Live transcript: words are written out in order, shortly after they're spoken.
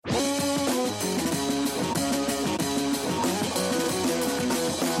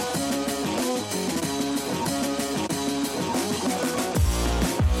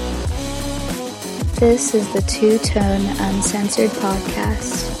This is the Two Tone Uncensored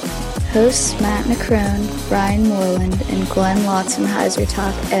Podcast. Hosts Matt McCrone, Ryan Moreland, and Glenn Lotzenheiser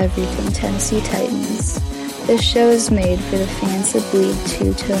talk everything Tennessee Titans. This show is made for the fans that bleed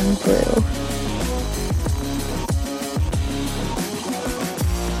two-tone blue.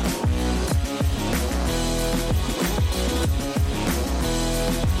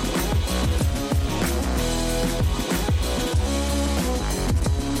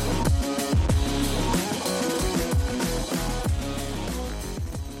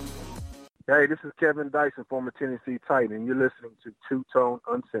 Hey, this is Kevin Dyson, former Tennessee Titan, and you're listening to Two Tone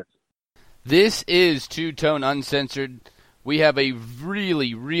Uncensored. This is Two Tone Uncensored. We have a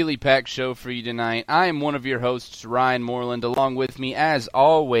really packed show for you tonight. I am one of your hosts, Ryan Moreland. Along with me, as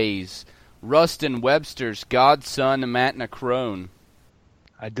always, Rustin Webster's godson, Matt McCrone.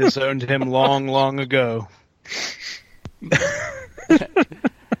 I disowned him long ago.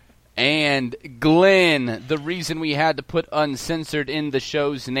 And Glenn, the reason we had to put uncensored in the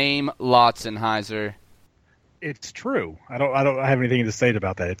show's name, Lotzenheiser. It's true. I don't have anything to say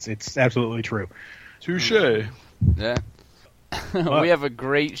about that. It's absolutely true. Touche. Yeah. We have a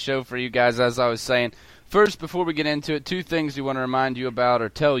great show for you guys, as I was saying. First, before we get into it, two things we want to remind you about or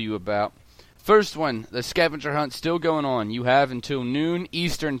tell you about. First one, the scavenger hunt's still going on. You have until noon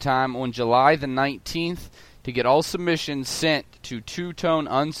Eastern time on July the 19th to get all submissions sent to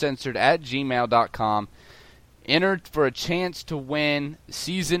twotoneuncensored@gmail.com. Enter for a chance to win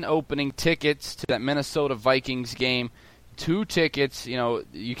season opening tickets to that Minnesota Vikings game. 2 tickets,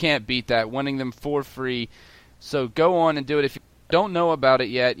 you can't beat that, winning them for free. So go on and do it. If you don't know about it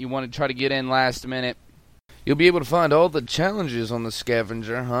yet, you want to try to get in last minute, you'll be able to find all the challenges on the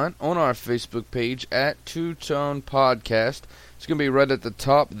scavenger hunt on our Facebook page at Two Tone Podcast. It's going to be right at the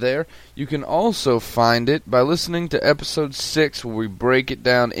top there. You can also find it by listening to episode 6 where we break it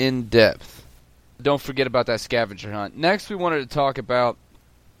down in depth. Don't forget about that scavenger hunt. Next, we wanted to talk about,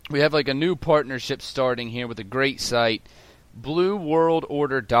 we have like a new partnership starting here with a great site,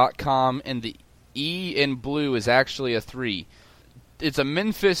 BlueWorldOrder.com, and the E in blue is actually a 3. It's a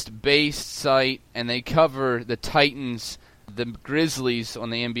Memphis-based site, and they cover the Titans, the Grizzlies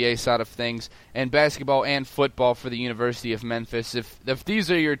on the NBA side of things, and basketball and football for the University of Memphis. If these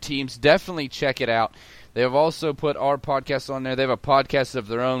are your teams, definitely check it out. They have also put our podcast on there. They have a podcast of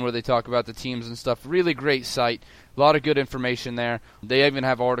their own where they talk about the teams and stuff. Really great site. A lot of good information there. They even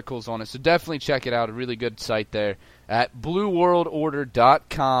have articles on it, so definitely check it out. A really good site there at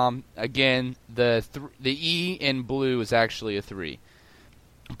BlueWorldOrder.com. Again, the E in blue is actually a 3.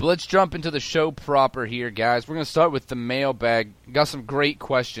 But let's jump into the show proper here, guys. We're going to start with the mailbag. Got some great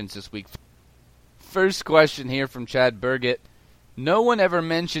questions this week. First question here from Chad Burgett. No one ever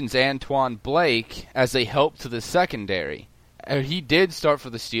mentions Antoine Blake as a help to the secondary. He did start for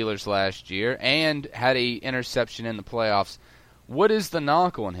the Steelers last year and had an interception in the playoffs. What is the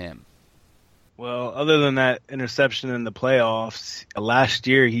knock on him? Well, other than that interception in the playoffs, last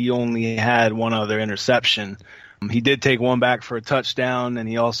year he only had one other interception. He did take one back for a touchdown, and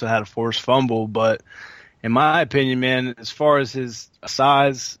he also had a forced fumble. But in my opinion, man, as far as his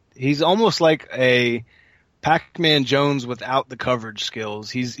size, he's almost like a Pac-Man Jones without the coverage skills.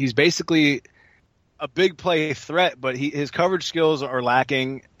 He's basically a big play threat, but his coverage skills are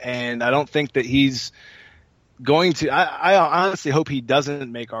lacking, and I don't think that he's going to – I honestly hope he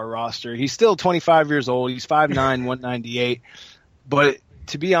doesn't make our roster. He's still 25 years old. He's 5'9", 198. But –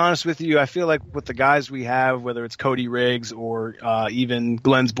 to be honest with you, I feel like with the guys we have, whether it's Cody Riggs or even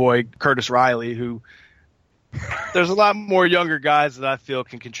Glenn's boy, Curtis Riley, who there's a lot more younger guys that I feel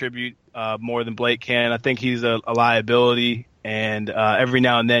can contribute more than Blake can. I think he's a liability, and every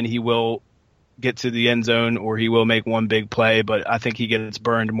now and then he will get to the end zone or he will make one big play, but I think he gets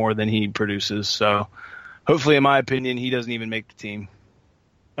burned more than he produces. So hopefully, in my opinion, he doesn't even make the team.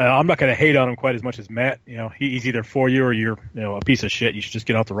 I'm not going to hate on him quite as much as Matt. He's either for you or you're, a piece of shit. You should just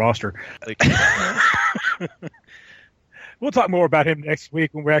get off the roster. We'll talk more about him next week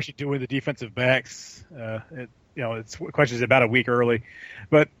when we're actually doing the defensive backs. It's questions about a week early,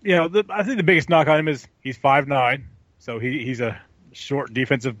 but I think the biggest knock on him is he's 5'9", so he's a short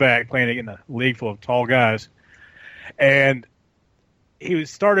defensive back playing in a league full of tall guys, and he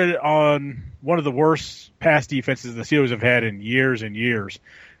was started on one of the worst pass defenses the Steelers have had in years and years.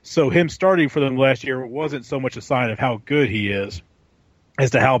 So him starting for them last year wasn't so much a sign of how good he is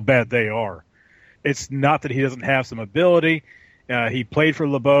as to how bad they are. It's not that he doesn't have some ability. He played for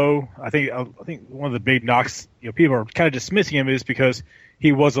LeBeau. I think one of the big knocks, people are kind of dismissing him is because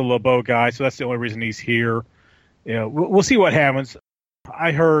he was a LeBeau guy. So that's the only reason he's here. We'll see what happens.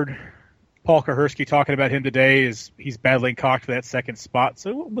 I heard Paul Kahersky talking about him today is he's battling cocked for that second spot.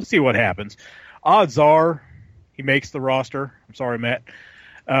 So we'll see what happens. odds are he makes the roster. I'm sorry, Matt.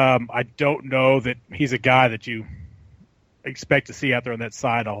 I don't know that he's a guy that you expect to see out there on that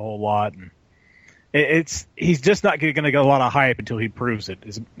side a whole lot. And he's just not going to get a lot of hype until he proves it,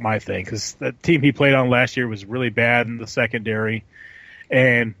 is my thing. Because the team he played on last year was really bad in the secondary,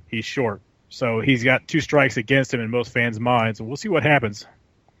 and he's short. So he's got 2 strikes against him in most fans' minds, and we'll see what happens.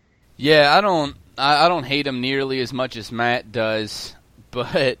 Yeah, I don't hate him nearly as much as Matt does,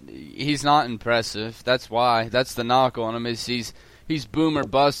 but he's not impressive. That's why. That's the knock on him, is he's boom or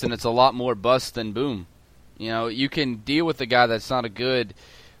bust, and it's a lot more bust than boom. You know, you can deal with a guy that's not a good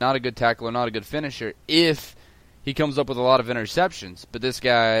tackler, not a good finisher, if he comes up with a lot of interceptions. But this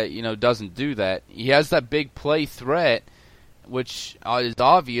guy, doesn't do that. He has that big play threat, which is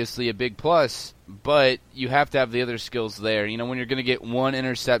obviously a big plus, but you have to have the other skills there. When you're going to get 1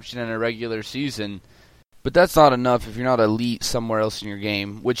 interception in a regular season, but that's not enough if you're not elite somewhere else in your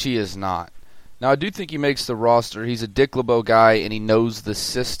game, which he is not. Now, I do think he makes the roster. He's a Dick LeBeau guy, and he knows the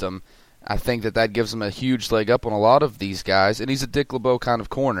system. I think that gives him a huge leg up on a lot of these guys, and he's a Dick LeBeau kind of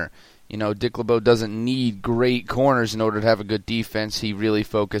corner. Dick LeBeau doesn't need great corners in order to have a good defense. He really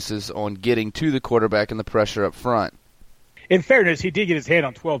focuses on getting to the quarterback and the pressure up front. In fairness, he did get his hand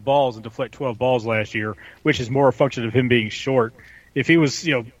on 12 balls and deflect 12 balls last year, which is more a function of him being short. If he was,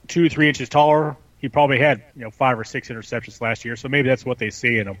 2-3 inches taller, he probably had, 5 or 6 interceptions last year. So maybe that's what they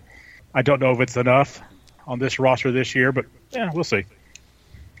see in him. I don't know if it's enough on this roster this year, but we'll see.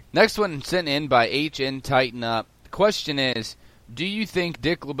 Next one sent in by HN Tighten Up. The question is, do you think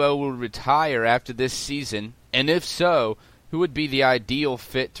Dick LeBeau will retire after this season? And if so, who would be the ideal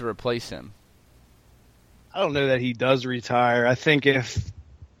fit to replace him? I don't know that he does retire. I think if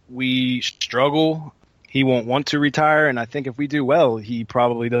we struggle, he won't want to retire, and I think if we do well, he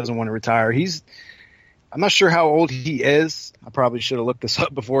probably doesn't want to retire. I'm not sure how old he is. I probably should have looked this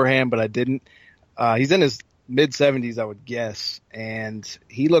up beforehand, but I didn't. He's in his mid-70s, I would guess, and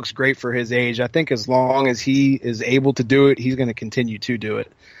he looks great for his age. I think as long as he is able to do it, he's going to continue to do it.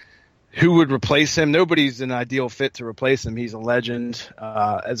 Who would replace him? Nobody's an ideal fit to replace him. He's a legend.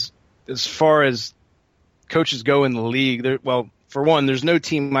 As far as coaches go in the league, for one, there's no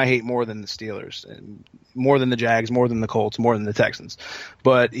team I hate more than the Steelers, and more than the Jags, more than the Colts, more than the Texans.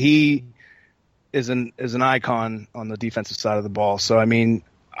 But he is an icon on the defensive side of the ball. So,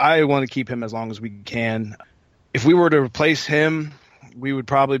 I want to keep him as long as we can. If we were to replace him, we would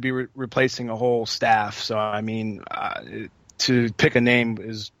probably be replacing a whole staff. So, to pick a name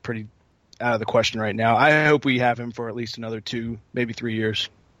is pretty out of the question right now. I hope we have him for at least another 2, maybe 3 years.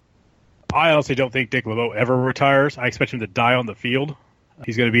 I honestly don't think Dick LeBeau ever retires. I expect him to die on the field.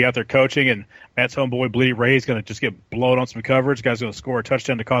 He's going to be out there coaching, and Matt's homeboy, Bleedy Ray, is going to just get blown on some coverage. The guy's going to score a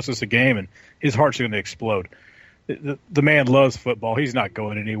touchdown to cost us a game, and his heart's going to explode. The man loves football. He's not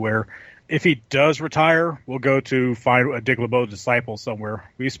going anywhere. If he does retire, we'll go to find a Dick LeBeau disciple somewhere.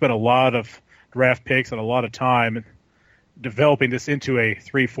 We spent a lot of draft picks and a lot of time developing this into a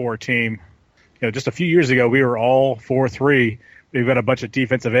 3-4 team. Just a few years ago, we were all 4-3. We've got a bunch of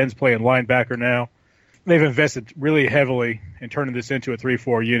defensive ends playing linebacker now. They've invested really heavily in turning this into a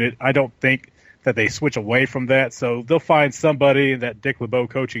 3-4 unit. I don't think that they switch away from that, so they'll find somebody in that Dick LeBeau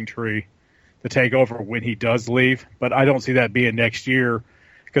coaching tree to take over when he does leave. But I don't see that being next year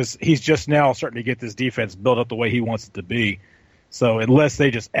because he's just now starting to get this defense built up the way he wants it to be. So unless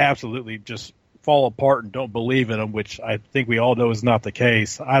they just absolutely just fall apart and don't believe in him, which I think we all know is not the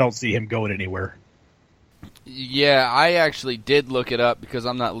case, I don't see him going anywhere. Yeah, I actually did look it up because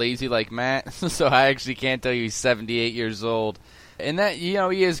I'm not lazy like Matt, so I actually can't tell you he's 78 years old. And that, he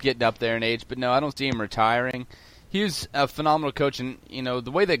is getting up there in age, but no, I don't see him retiring. He's a phenomenal coach, and,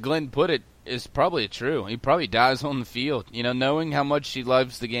 the way that Glenn put it is probably true. He probably dies on the field. Knowing how much he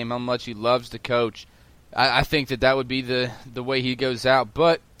loves the game, how much he loves to coach, I think that would be the way he goes out.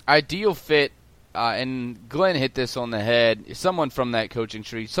 But ideal fit, and Glenn hit this on the head, someone from that coaching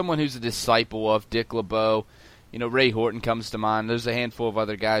tree, someone who's a disciple of Dick LeBeau. Ray Horton comes to mind. There's a handful of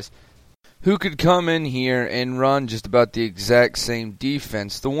other guys who could come in here and run just about the exact same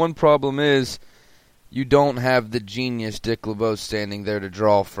defense. The one problem is you don't have the genius Dick LeBeau standing there to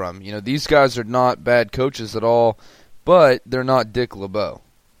draw from. These guys are not bad coaches at all, but they're not Dick LeBeau.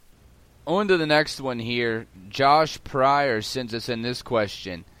 On to the next one here. Josh Pryor sends us in this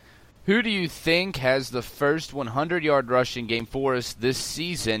question. Who do you think has the first 100-yard rushing game for us this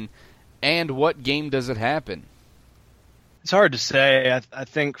season, and what game does it happen? It's hard to say. I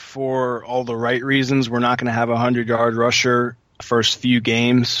think for all the right reasons, we're not going to have a 100-yard rusher the first few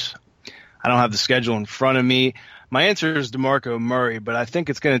games. I don't have the schedule in front of me. My answer is DeMarco Murray, but I think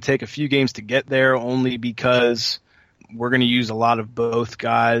it's going to take a few games to get there only because we're going to use a lot of both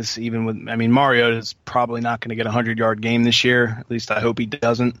guys. Mariota is probably not going to get a 100-yard game this year. At least I hope he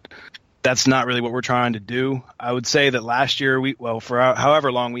doesn't. That's not really what we're trying to do. I would say that last year,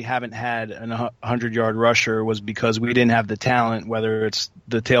 however long we haven't had a 100-yard rusher was because we didn't have the talent, whether it's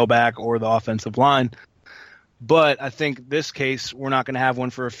the tailback or the offensive line. But I think this case, we're not going to have one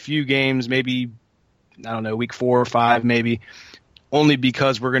for a few games, maybe, I don't know, week 4 or 5 maybe, only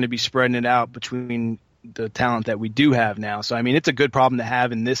because we're going to be spreading it out between the talent that we do have now. So, it's a good problem to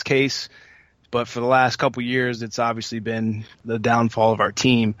have in this case. But for the last couple years, it's obviously been the downfall of our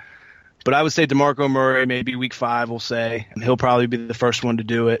team. But I would say DeMarco Murray, maybe week 5, we'll say, and he'll probably be the first one to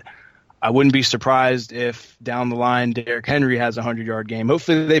do it. I wouldn't be surprised if down the line Derrick Henry has a 100-yard game.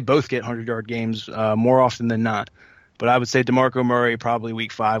 Hopefully they both get 100-yard games more often than not. But I would say DeMarco Murray probably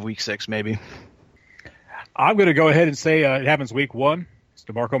week 5, week 6 maybe. I'm going to go ahead and say it happens week 1. It's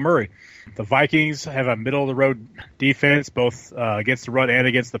DeMarco Murray. The Vikings have a middle-of-the-road defense, both against the run and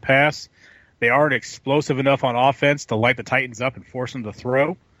against the pass. They aren't explosive enough on offense to light the Titans up and force them to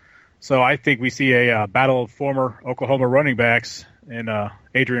throw. So I think we see a battle of former Oklahoma running backs and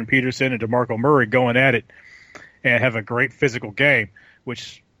Adrian Peterson and DeMarco Murray going at it and have a great physical game,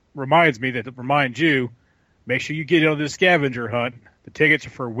 which reminds you, make sure you get on this scavenger hunt. The tickets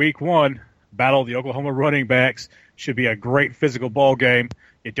are for week 1, battle of the Oklahoma running backs. Should be a great physical ball game.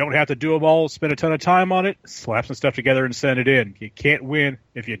 You don't have to do them all, spend a ton of time on it, slap some stuff together and send it in. You can't win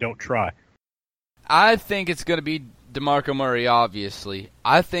if you don't try. I think it's going to be DeMarco Murray, obviously.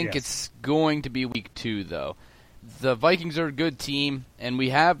 I think It's going to be week 2, though. The Vikings are a good team, and we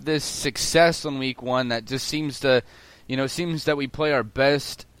have this success on week 1 that just seems that we play our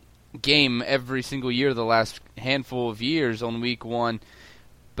best game every single year the last handful of years on week 1.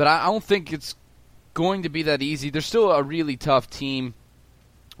 But I don't think it's going to be that easy. They're still a really tough team.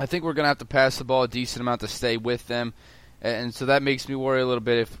 I think we're going to have to pass the ball a decent amount to stay with them. And so that makes me worry a little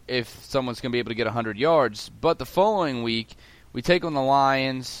bit if someone's going to be able to get 100 yards. But the following week, we take on the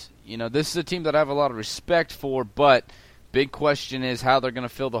Lions. This is a team that I have a lot of respect for, but big question is how they're going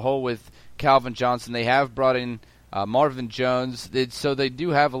to fill the hole with Calvin Johnson. They have brought in Marvin Jones, so they do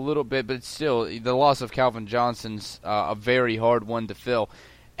have a little bit, but still, the loss of Calvin Johnson's a very hard one to fill.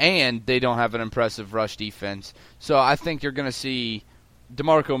 And they don't have an impressive rush defense. So I think you're going to see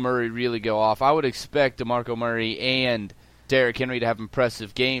DeMarco Murray really go off. I would expect DeMarco Murray and Derrick Henry to have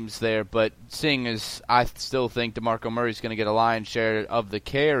impressive games there, but seeing as I still think DeMarco Murray is going to get a lion's share of the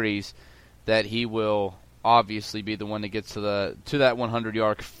carries, that he will obviously be the one that gets to that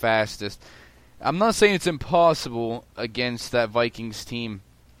 100-yard fastest. I'm not saying it's impossible against that Vikings team.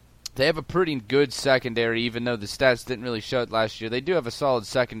 They have a pretty good secondary, even though the stats didn't really show it last year. They do have a solid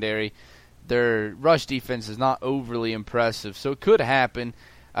secondary. Their rush defense is not overly impressive, so it could happen.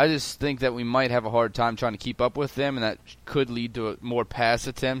 I just think that we might have a hard time trying to keep up with them, and that could lead to more pass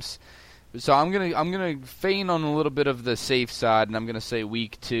attempts. So I'm gonna feign on a little bit of the safe side, and I'm gonna say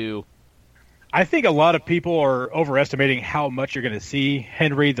week 2. I think a lot of people are overestimating how much you're going to see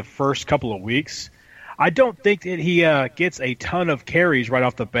Henry the first couple of weeks. I don't think that he gets a ton of carries right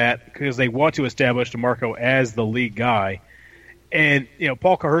off the bat because they want to establish DeMarco as the lead guy. And,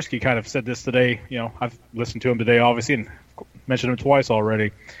 Paul Kahersky kind of said this today. I've listened to him today, obviously, and mentioned him twice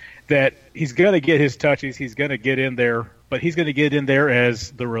already, that he's going to get his touches. He's going to get in there, but he's going to get in there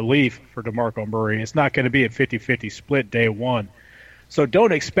as the relief for DeMarco Murray. It's not going to be a 50-50 split day 1. So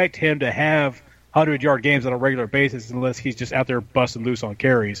don't expect him to have 100-yard games on a regular basis unless he's just out there busting loose on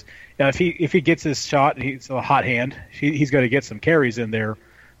carries. Now, if he gets his shot, he's a hot hand. He's going to get some carries in there.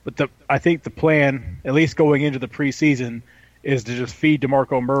 But I think the plan, at least going into the preseason, is to just feed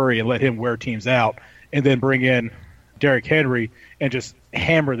DeMarco Murray and let him wear teams out, and then bring in Derrick Henry and just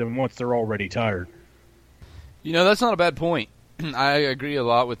hammer them once they're already tired. That's not a bad point. I agree a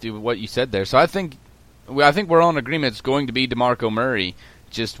lot with what you said there. So I think we're on agreement. It's going to be DeMarco Murray.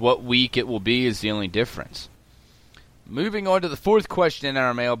 Just what week it will be is the only difference. Moving on to the 4th question in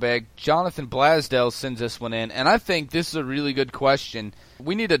our mailbag, Jonathan Blasdell sends this one in, and I think this is a really good question.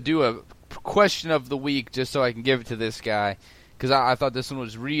 We need to do a question of the week just so I can give it to this guy, because I thought this one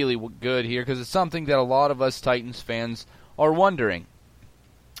was really good here, because it's something that a lot of us Titans fans are wondering.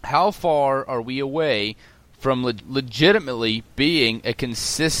 How far are we away from legitimately being a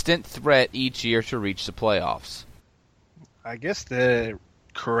consistent threat each year to reach the playoffs? I guess the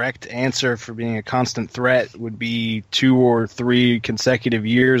correct answer for being a constant threat would be 2 or 3 consecutive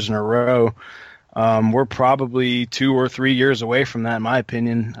years in a row. We're probably 2 or 3 years away from that, in my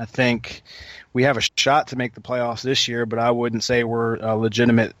opinion. I think we have a shot to make the playoffs this year, but I wouldn't say we're a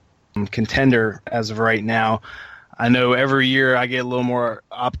legitimate contender as of right now. I know every year I get a little more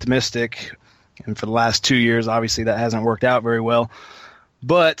optimistic, And for the last 2 years, obviously that hasn't worked out very well.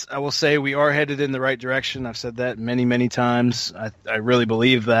 But I will say we are headed in the right direction. I've said that many, many times. I really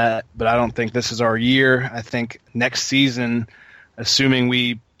believe that, but I don't think this is our year. I think next season, assuming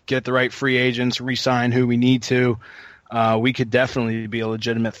we get the right free agents, re-sign who we need to, we could definitely be a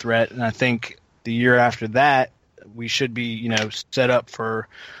legitimate threat. And I think the year after that, we should be, set up for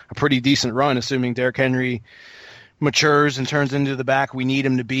a pretty decent run, assuming Derrick Henry matures and turns into the back we need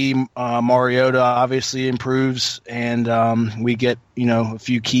him to be. Mariota obviously improves, and we get a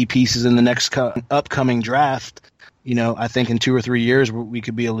few key pieces in the next upcoming draft. I think in 2 or 3 years we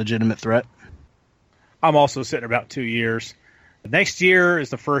could be a legitimate threat. I'm also sitting about 2 years. Next year is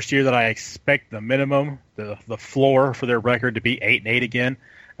the first year that I expect the minimum, the floor for their record to be 8-8 again.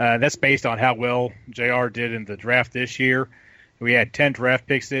 That's based on how well JR did in the draft this year. We had 10 draft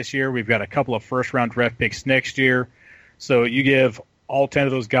picks this year. We've got a couple of first-round draft picks next year. So you give all 10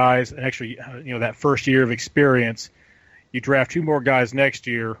 of those guys an extra, that first year of experience. You draft 2 more guys next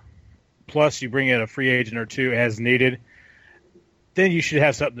year, plus you bring in a free agent or 2 as needed. Then you should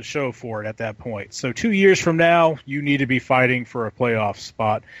have something to show for it at that point. So 2 years from now, you need to be fighting for a playoff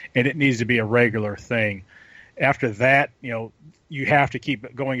spot, and it needs to be a regular thing. After that, you have to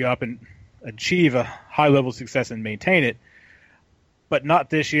keep going up and achieve a high level of success and maintain it. But not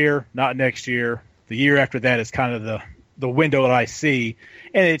this year, not next year. The year after that is kind of the window that I see,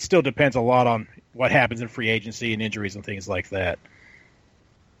 and it still depends a lot on what happens in free agency and injuries and things like that.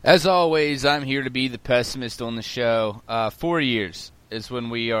 As always, I'm here to be the pessimist on the show. 4 years is when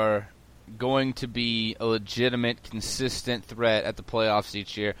we are going to be a legitimate, consistent threat at the playoffs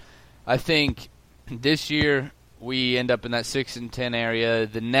each year. I think this year we end up in that 6-10 area.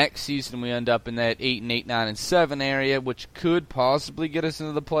 The next season we end up in that 8-8, 9-7 area, which could possibly get us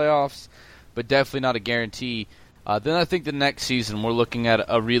into the playoffs, but definitely not a guarantee. Then I think the next season we're looking at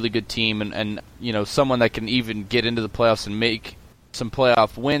a really good team and someone that can even get into the playoffs and make some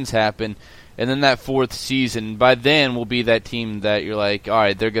playoff wins happen. And then that 4th season, by then we'll be that team that you're like, all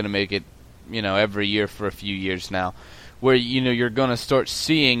right, they're going to make it, every year for a few years now, where you're going to start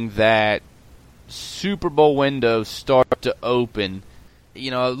seeing that Super Bowl window start to open,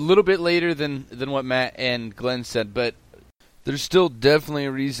 a little bit later than what Matt and Glenn said, but there's still definitely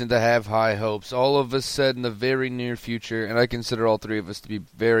a reason to have high hopes. All of us said in the very near future, and I consider all 3 of us to be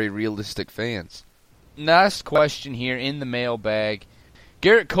very realistic fans. Last question here in the mailbag.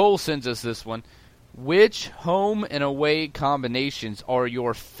 Garrett Cole sends us this one. Which home and away combinations are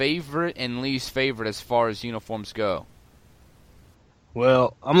your favorite and least favorite as far as uniforms go?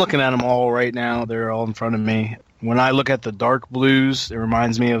 Well, I'm looking at them all right now. They're all in front of me. When I look at the dark blues, it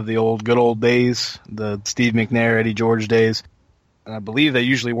reminds me of the good old days, the Steve McNair, Eddie George days. And I believe they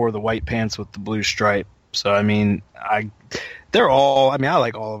usually wore the white pants with the blue stripe. So, I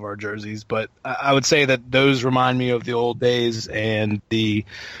like all of our jerseys, but I would say that those remind me of the old days, and the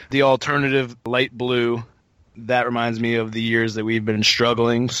alternative light blue, that reminds me of the years that we've been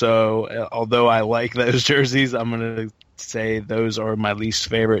struggling. So, although I like those jerseys, I'm going to say those are my least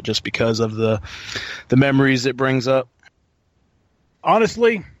favorite just because of the memories it brings up.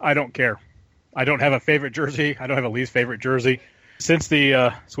 Honestly, I don't care. I don't have a favorite jersey. I don't have a least favorite jersey. Since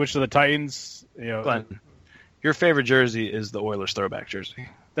the switch to the Titans, Glenn, your favorite jersey is the Oilers throwback jersey.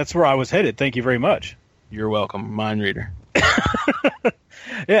 That's where I was headed. Thank you very much. You're welcome. Mind reader.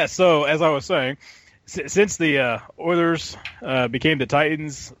 Yeah, so as I was saying, since the Oilers became the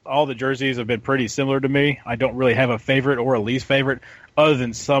Titans, all the jerseys have been pretty similar to me. I don't really have a favorite or a least favorite, other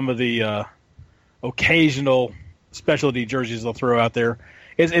than some of the occasional specialty jerseys they'll throw out there.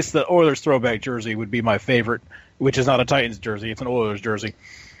 It's the Oilers throwback jersey would be my favorite, which is not a Titans jersey. It's an Oilers jersey.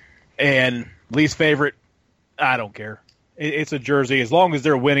 And least favorite, I don't care. It's a jersey. As long as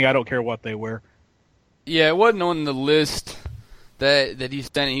they're winning, I don't care what they wear. Yeah, it wasn't on the list that he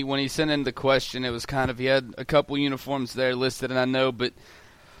sent. When he sent in the question, it was kind of, he had a couple uniforms there listed, and I know, but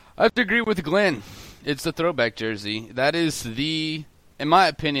I have to agree with Glenn. It's the throwback jersey. That is in my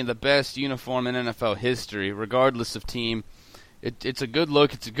opinion, the best uniform in NFL history, regardless of team. It's a good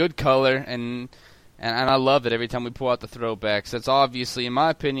look. It's a good color, and I love it every time we pull out the throwbacks. That's obviously, in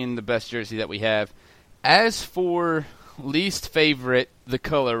my opinion, the best jersey that we have. As for least favorite, the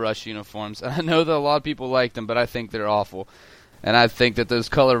Color Rush uniforms. And I know that a lot of people like them, but I think they're awful. And I think that those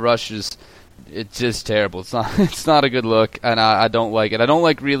Color Rushes, it's just terrible. It's not a good look, and I don't like it. I don't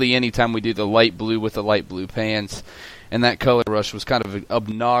like really any time we do the light blue with the light blue pants. And that Color Rush was kind of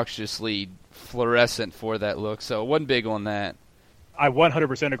obnoxiously fluorescent for that look, so I wasn't big on that. I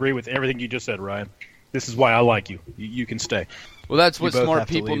 100% agree with everything you just said, Ryan. This is why I like you. You can stay. Well, that's what smart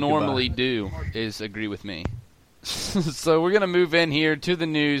people normally do, is agree with me. So we're going to move in here to the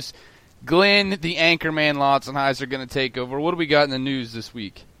news. Glenn, the anchorman, Lotzenheiser, going to take over. What do we got in the news this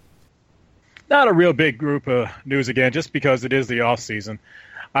week? Not a real big group of news again, just because it is the off season.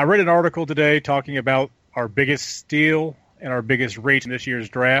 I read an article today talking about our biggest steal and our biggest reach in this year's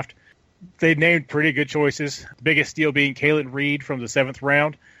draft. They named pretty good choices. The biggest steal being Kalen Reed from the 7th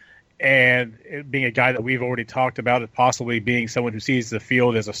round, and it being a guy that we've already talked about as possibly being someone who sees the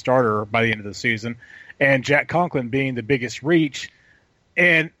field as a starter by the end of the season, and Jack Conklin being the biggest reach.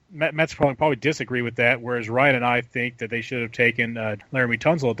 And Matt's probably disagree with that, whereas Ryan and I think that they should have taken Laremy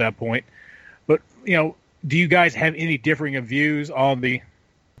Tunsil at that point. But, do you guys have any differing of views on the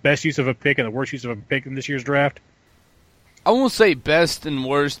best use of a pick and the worst use of a pick in this year's draft? I won't say best and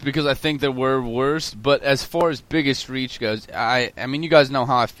worst because I think there were worse, but as far as biggest reach goes, I mean, you guys know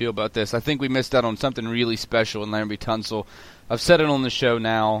how I feel about this. I think we missed out on something really special in Laremy Tunsil. I've said it on the show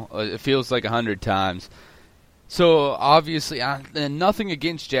now. It feels like 100 times. So, obviously, nothing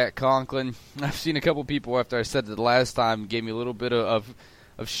against Jack Conklin. I've seen a couple people after I said it the last time gave me a little bit of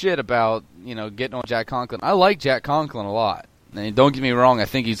shit about, getting on Jack Conklin. I like Jack Conklin a lot. And don't get me wrong, I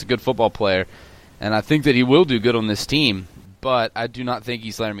think he's a good football player. And I think that he will do good on this team, but I do not think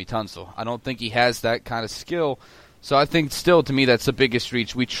he's Laremy Tunsil. I don't think he has that kind of skill. So I think still, to me, that's the biggest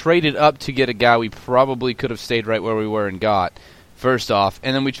reach. We traded up to get a guy we probably could have stayed right where we were and got, first off.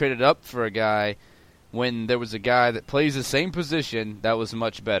 And then we traded up for a guy when there was a guy that plays the same position that was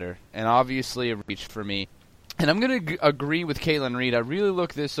much better. And obviously a reach for me. And I'm going to agree with Kalen Reed. I really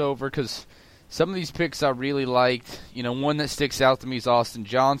looked this over because some of these picks I really liked. One that sticks out to me is Austin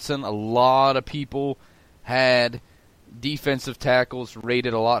Johnson. A lot of people had defensive tackles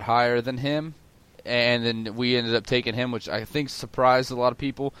rated a lot higher than him, and then we ended up taking him, which I think surprised a lot of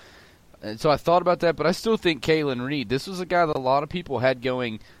people. And so I thought about that, but I still think Kalen Reed, this was a guy that a lot of people had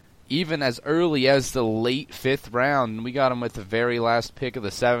going even as early as the late 5th round, and we got him with the very last pick of the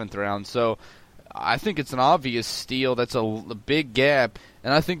 7th round. So I think it's an obvious steal. That's a big gap.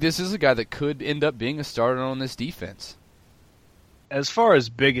 And I think this is a guy that could end up being a starter on this defense. As far as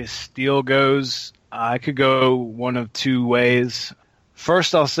biggest steal goes, I could go one of two ways.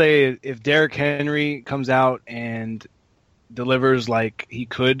 First, I'll say if Derrick Henry comes out and delivers like he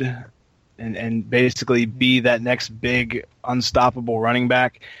could and basically be that next big unstoppable running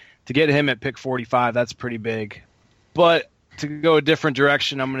back, to get him at pick 45, that's pretty big. But to go a different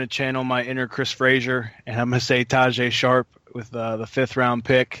direction, I'm going to channel my inner Chris Frazier, and I'm going to say Tajay Sharp with the 5th round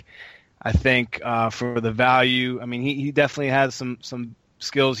pick. I think for the value, I mean, he definitely has some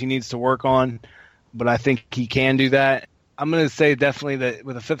skills he needs to work on, but I think he can do that. I'm going to say definitely that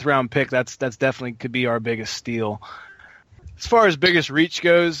with a 5th round pick, that's definitely could be our biggest steal. As far as biggest reach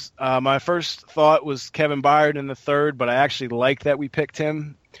goes, my first thought was Kevin Byard in the 3rd, but I actually like that we picked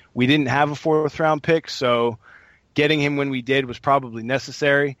him. We didn't have a 4th round pick, so getting him when we did was probably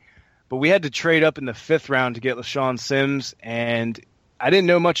necessary. But we had to trade up in the 5th round to get LaShawn Sims, and I didn't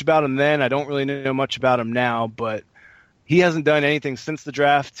know much about him then. I don't really know much about him now, but he hasn't done anything since the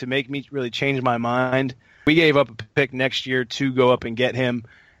draft to make me really change my mind. We gave up a pick next year to go up and get him,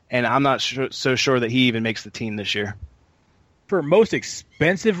 and I'm not so sure that he even makes the team this year. For most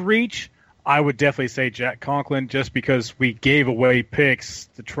expensive reach, I would definitely say Jack Conklin, just because we gave away picks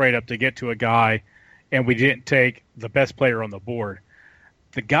to trade up to get to a guy, and we didn't take the best player on the board.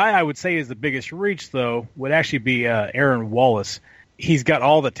 The guy I would say is the biggest reach, though, would actually be Aaron Wallace. He's got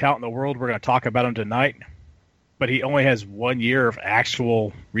all the talent in the world. We're going to talk about him tonight, but he only has 1 year of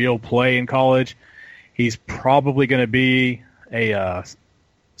actual real play in college. He's probably going to be a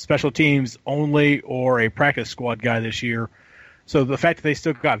special teams only or a practice squad guy this year. So the fact that they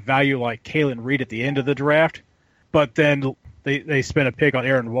still got value like Kalen Reed at the end of the draft, but then they spent a pick on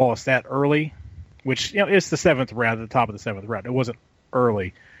Aaron Wallace that early, which, it's the 7th round, at the top of the 7th round. It wasn't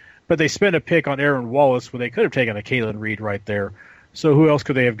early. But they spent a pick on Aaron Wallace when they could have taken a Kalen Reed right there. So who else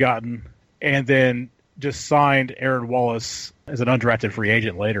could they have gotten? And then just signed Aaron Wallace as an undrafted free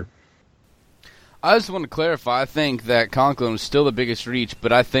agent later. I just want to clarify, I think that Conklin was still the biggest reach,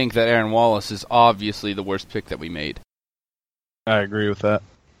 but I think that Aaron Wallace is obviously the worst pick that we made. I agree with that.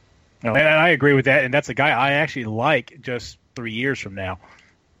 And I agree with that, and that's a guy I actually like just 3 years from now.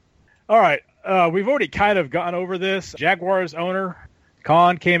 All right, we've already kind of gone over this. Jaguars owner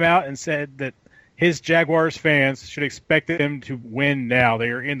Khan came out and said that his Jaguars fans should expect them to win now. They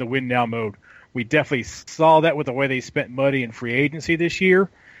are in the win now mode. We definitely saw that with the way they spent money in free agency this year.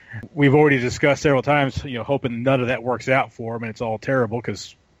 We've already discussed several times, hoping none of that works out for them, and it's all terrible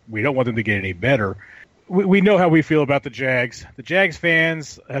because we don't want them to get any better. We know how we feel about the Jags. The Jags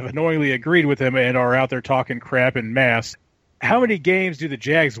fans have annoyingly agreed with him and are out there talking crap en masse. How many games do the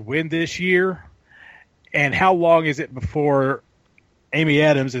Jags win this year? And how long is it before Amy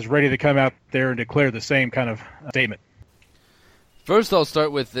Adams is ready to come out there and declare the same kind of statement. First, I'll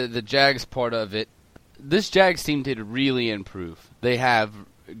start with the Jags part of it. This Jags team did really improve. They have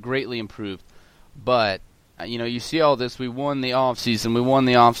greatly improved. But, you see all this. We won the offseason.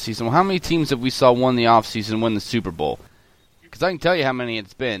 Well, how many teams have we saw won the offseason win the Super Bowl? Because I can tell you how many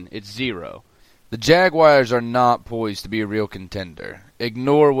it's been. It's 0. The Jaguars are not poised to be a real contender.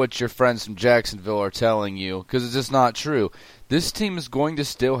 Ignore what your friends from Jacksonville are telling you, because it's just not true. This team is going to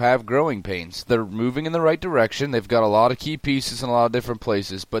still have growing pains. They're moving in the right direction. They've got a lot of key pieces in a lot of different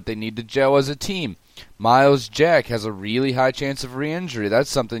places, but they need to gel as a team. Myles Jack has a really high chance of re-injury. That's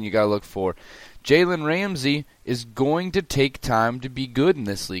something you got to look for. Jalen Ramsey is going to take time to be good in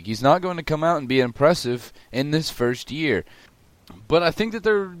this league. He's not going to come out and be impressive in this first year. But I think that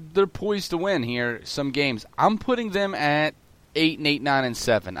they're poised to win here some games. I'm putting them at 8-8,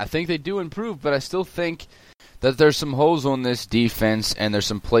 9-7. I think they do improve, but I still think that there's some holes on this defense and there's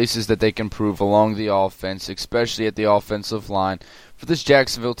some places that they can improve along the offense, especially at the offensive line, for this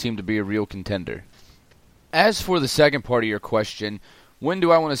Jacksonville team to be a real contender. As for the second part of your question, when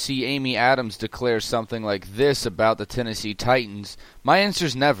do I want to see Amy Adams declare something like this about the Tennessee Titans? My answer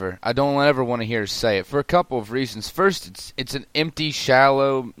is never. I don't ever want to hear her say it for a couple of reasons. First, it's an empty,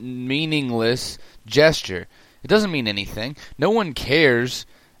 shallow, meaningless gesture. It doesn't mean anything. No one cares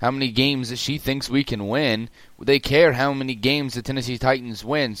how many games that she thinks we can win. They care how many games the Tennessee Titans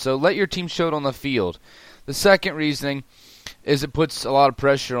win. So let your team show it on the field. The second reasoning is it puts a lot of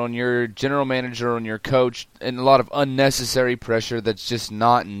pressure on your general manager, on your coach, and a lot of unnecessary pressure that's just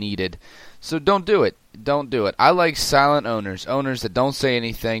not needed. So don't do it. Don't do it. I like silent owners that don't say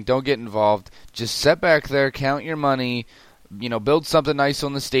anything, don't get involved. Just sit back there, count your money, build something nice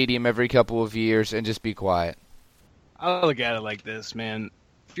on the stadium every couple of years, and just be quiet. I look at it like this, man.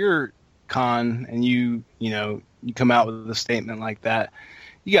 If you're Khan and you come out with a statement like that,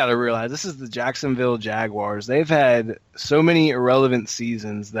 you got to realize this is the Jacksonville Jaguars. They've had so many irrelevant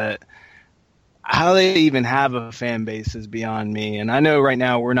seasons that how they even have a fan base is beyond me. And I know right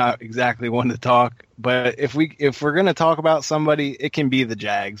now we're not exactly one to talk, but if we're going to talk about somebody, it can be the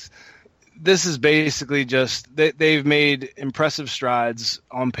Jags. This is basically just they've made impressive strides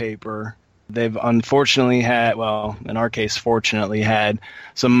on paper. They've unfortunately had, well, in our case, fortunately had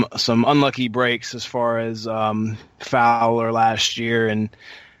some unlucky breaks as far as Fowler last year, and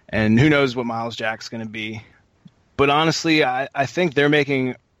who knows what Myles Jack's going to be. But honestly, I think they're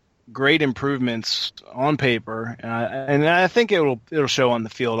making great improvements on paper, and I think it'll show on the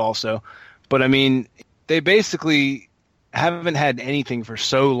field also. But I mean, they basically haven't had anything for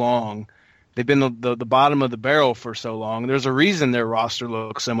so long. They've been the bottom of the barrel for so long. There's a reason their roster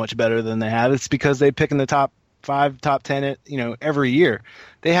looks so much better than they have. It's because they pick in the top 5, top 10, every year.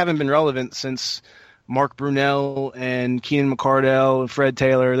 They haven't been relevant since Mark Brunell and Keenan McCardell and Fred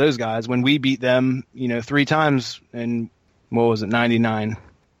Taylor, those guys, when we beat them, 3 times in, 99.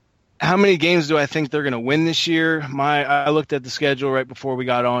 How many games do I think they're going to win this year? I looked at the schedule right before we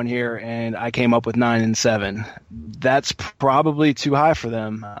got on here, and I came up with 9-7. That's probably too high for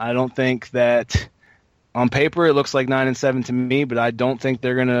them. I don't think that on paper it looks like 9-7 to me, but I don't think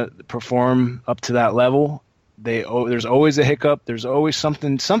they're going to perform up to that level. There's always a hiccup. There's always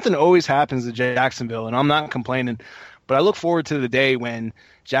something always happens to Jacksonville, and I'm not complaining. But I look forward to the day when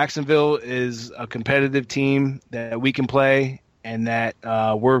Jacksonville is a competitive team that we can play, and that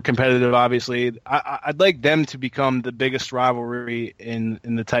we're competitive, obviously. I'd like them to become the biggest rivalry in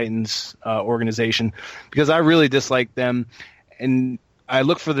the Titans organization, because I really dislike them. And I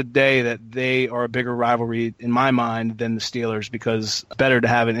look for the day that they are a bigger rivalry in my mind than the Steelers, because it's better to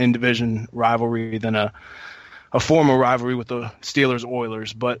have an in-division rivalry than a formal rivalry with the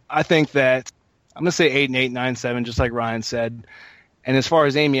Steelers-Oilers. But I think that I'm going to say 8-8, 9-7, just like Ryan said. And as far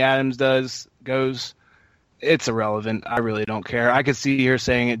as Amy Adams goes, it's irrelevant. I really don't care. I could see her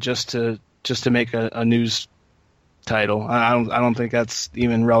saying it just to make a news title. I don't think that's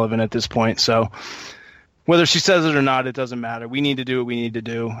even relevant at this point. So whether she says it or not, it doesn't matter. We need to do what we need to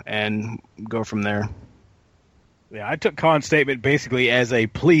do and go from there. Yeah, I took Khan's statement basically as a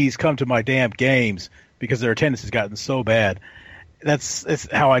please come to my damn games, because their attendance has gotten so bad. That's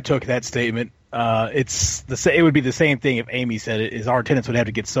how I took that statement. It would be the same thing if Amy said it, is our attendance would have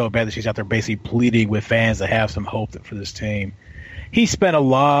to get so bad that she's out there basically pleading with fans to have some hope for this team. He spent a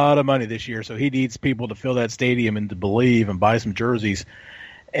lot of money this year, so he needs people to fill that stadium and to believe and buy some jerseys.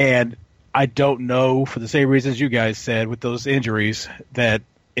 And I don't know, for the same reasons you guys said, with those injuries, that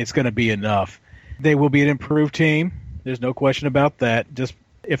it's going to be enough. They will be an improved team. There's no question about that. Just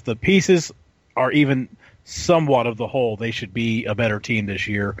if the pieces are even somewhat of the whole, they should be a better team this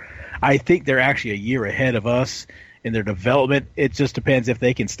year. I think they're actually a year ahead of us in their development. It just depends if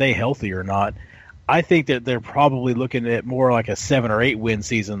they can stay healthy or not. I think that they're probably looking at more like a 7 or 8 win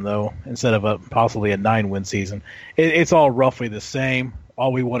season, though, instead of possibly a 9 win season. It's all roughly the same.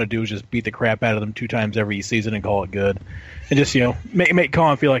 All we want to do is just beat the crap out of them 2 times every season and call it good. And just, make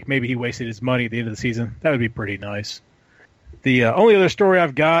Colin feel like maybe he wasted his money at the end of the season. That would be pretty nice. The only other story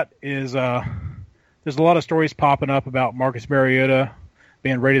I've got is there's a lot of stories popping up about Marcus Mariota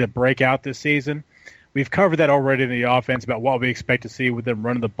being ready to break out this season. We've covered that already in the offense about what we expect to see with them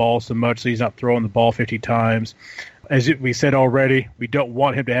running the ball so much so he's not throwing the ball 50 times. As we said already, we don't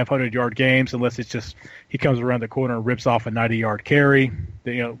want him to have 100-yard games unless it's just he comes around the corner and rips off a 90-yard carry.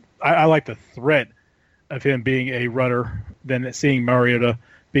 I like the threat of him being a runner than seeing Mariota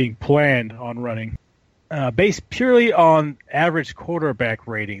being planned on running. Based purely on average quarterback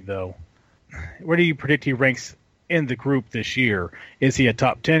rating, though, where do you predict he ranks in the group this year? Is he a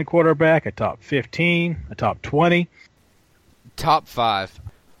top 10 quarterback, a top 15, a top 20? Top 5.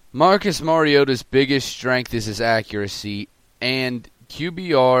 Marcus Mariota's biggest strength is his accuracy, and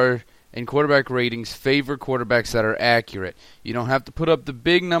QBR and quarterback ratings favor quarterbacks that are accurate. You don't have to put up the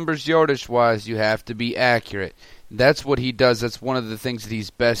big numbers yardage-wise. You have to be accurate. That's what he does. That's one of the things that he's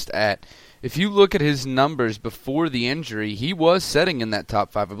best at. If you look at his numbers before the injury, he was setting in that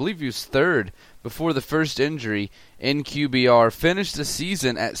top 5. I believe he was 3rd before the first injury in QBR. Finished the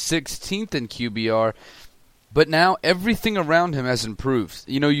season at 16th in QBR. But now everything around him has improved.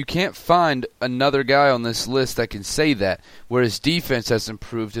 You can't find another guy on this list that can say that. Where his defense has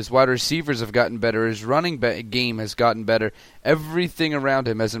improved, his wide receivers have gotten better, his running game has gotten better. Everything around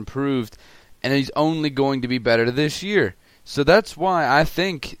him has improved, and he's only going to be better this year. So that's why I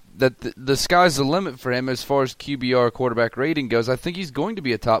think that the sky's the limit for him as far as QBR quarterback rating goes. I think he's going to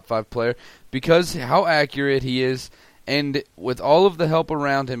be a top 5 player because how accurate he is. And with all of the help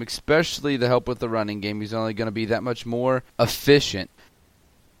around him, especially the help with the running game, he's only going to be that much more efficient.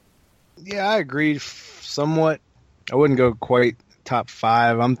 Yeah, I agree somewhat. I wouldn't go quite top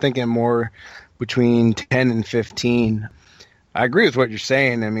 5. I'm thinking more between 10 and 15. I agree with what you're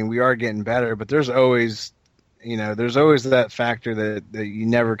saying. I mean, we are getting better, but there's always that factor that you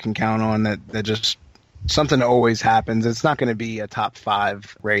never can count on that just something always happens. It's not going to be a top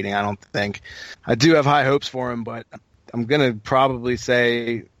 5 rating, I don't think. I do have high hopes for him, but I'm going to probably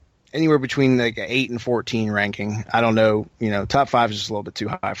say anywhere between like an 8 and 14 ranking. I don't know. Top 5 is just a little bit too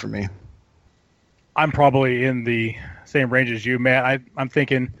high for me. I'm probably in the same range as you, Matt. I'm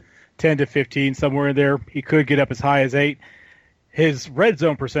thinking 10 to 15, somewhere in there. He could get up as high as 8. His red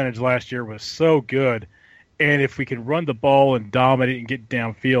zone percentage last year was so good. And if we can run the ball and dominate and get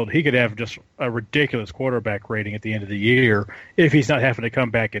downfield, he could have just a ridiculous quarterback rating at the end of the year if he's not having to come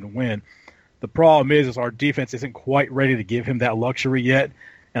back and win. The problem is our defense isn't quite ready to give him that luxury yet,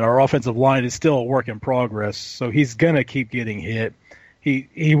 and our offensive line is still a work in progress, so he's going to keep getting hit.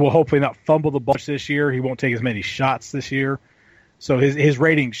 He will hopefully not fumble the ball this year. He won't take as many shots this year. So his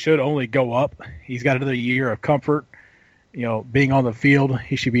rating should only go up. He's got another year of comfort. Being on the field,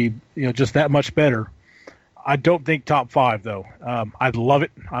 he should be just that much better. I don't think top 5, though. I'd love it.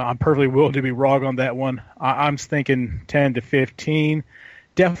 I'm perfectly willing to be wrong on that one. I'm thinking 10 to 15.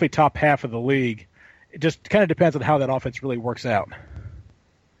 Definitely top half of the league. It just kind of depends on how that offense really works out.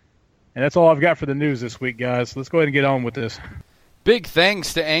 And that's all I've got for the news this week, guys. Let's go ahead and get on with this. Big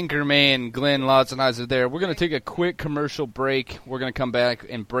thanks to Anchorman Glenn Lotzenheiser there. We're going to take a quick commercial break. We're going to come back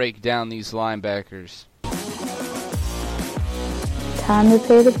and break down these linebackers. Time to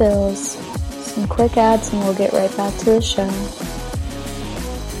pay the bills. Some quick ads and we'll get right back to the show.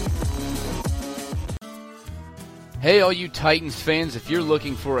 Hey, all you Titans fans, if you're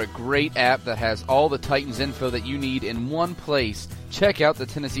looking for a great app that has all the Titans info that you need in one place, check out the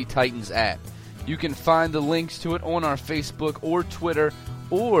Tennessee Titans app. You can find the links to it on our Facebook or Twitter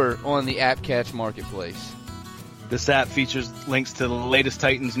or on the AppCatch Marketplace. This app features links to the latest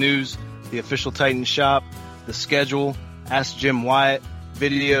Titans news, the official Titans shop, the schedule, Ask Jim Wyatt,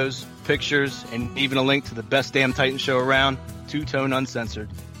 videos, pictures, and even a link to the best damn Titans show around, Two Tone Uncensored.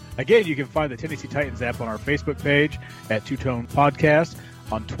 Again, you can find the Tennessee Titans app on our Facebook page at Two Tone Podcast,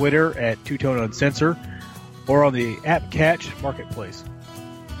 on Twitter at Two Tone Uncensored, or on the AppCatch Marketplace.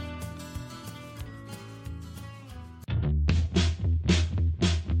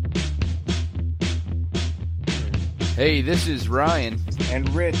 Hey, this is Ryan.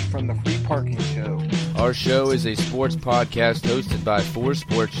 And Rich from the Free Parking Show. Our show is a sports podcast hosted by 4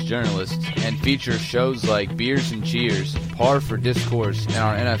 sports journalists and features shows like Beers and Cheers, Par for Discourse, and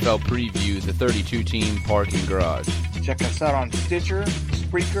our NFL preview, the 32-team Parking Garage. Check us out on Stitcher,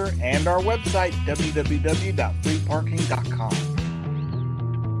 Spreaker, and our website, www.freeparking.com.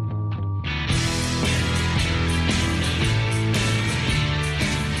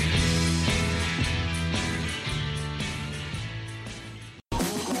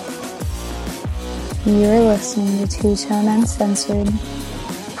 You are listening to Two Tone Uncensored,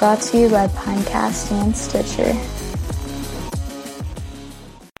 brought to you by Pinecast and Stitcher.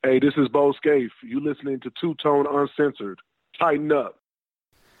 Hey, this is Bo Scaife. You listening to Two Tone Uncensored. Tighten up.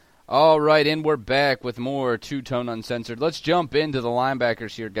 All right, and we're back with more Two Tone Uncensored. Let's jump into the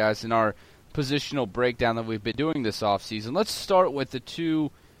linebackers here, guys, in our positional breakdown that we've been doing this offseason. Let's start with the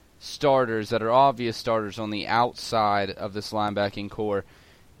two starters that are obvious starters on the outside of this linebacking core.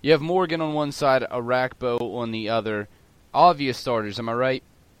 You have Morgan on one side, Arakpo on the other. Obvious starters, am I right?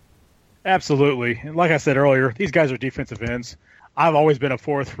 Absolutely. And like I said earlier, these guys are defensive ends. I've always been a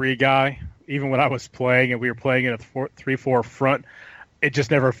 4-3 guy. Even when I was playing and we were playing in a 3-4 front, it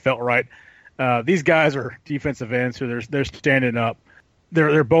just never felt right. These guys are defensive ends, so they're standing up.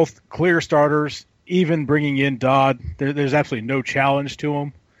 They're both clear starters. Even bringing in Dodd, there's absolutely no challenge to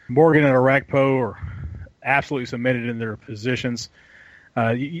them. Morgan and Arakpo are absolutely cemented in their positions.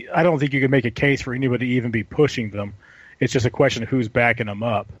 I don't think you can make a case for anybody to even be pushing them. It's just a question of who's backing them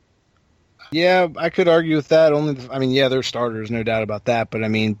up. Yeah, I could argue with that. They're starters, no doubt about that. But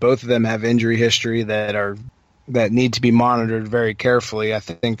both of them have injury history that need to be monitored very carefully. I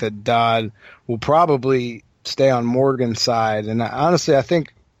think that Dodd will probably stay on Morgan's side, and honestly, I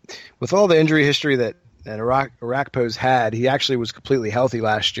think with all the injury history that Arakpo's had, he actually was completely healthy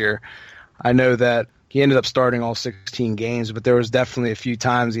last year. I know that he ended up starting all 16 games, but there was definitely a few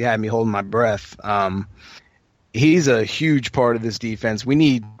times he had me holding my breath. He's a huge part of this defense.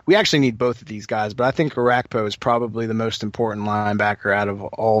 We actually need both of these guys, but I think Arakpo is probably the most important linebacker out of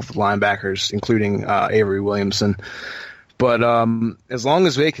all of the linebackers, including Avery Williamson. But as long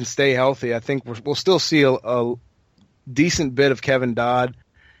as they can stay healthy, I think we'll still see a decent bit of Kevin Dodd.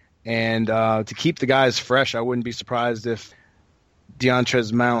 And to keep the guys fresh, I wouldn't be surprised if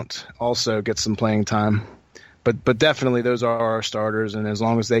Deontrez Mount also gets some playing time. But definitely those are our starters, and as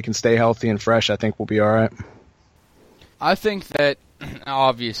long as they can stay healthy and fresh, I think we'll be all right. I think that,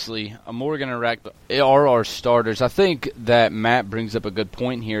 obviously, Morgan and Arakpo are our starters. I think that Matt brings up a good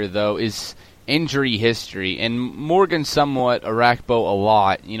point here, though, is injury history. And Morgan somewhat, Arakpo a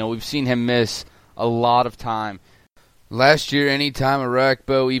lot. We've seen him miss a lot of time. Last year, any time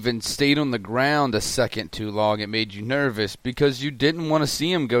Arakpo even stayed on the ground a second too long, it made you nervous because you didn't want to see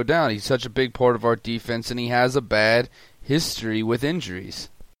him go down. He's such a big part of our defense, and he has a bad history with injuries.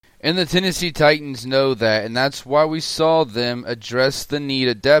 And the Tennessee Titans know that, and that's why we saw them address the need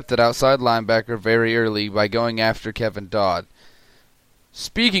of depth at outside linebacker very early by going after Kevin Dodd.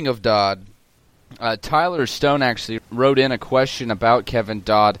 Speaking of Dodd, Tyler Stone actually wrote in a question about Kevin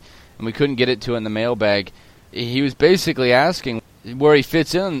Dodd, and we couldn't get it to in the mailbag. He was basically asking where he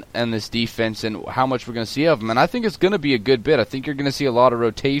fits in this defense and how much we're going to see of him. And I think it's going to be a good bit. I think you're going to see a lot of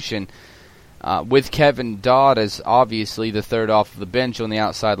rotation with Kevin Dodd as obviously the third off of the bench on the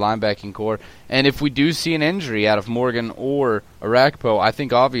outside linebacking core. And if we do see an injury out of Morgan or Arakpo, I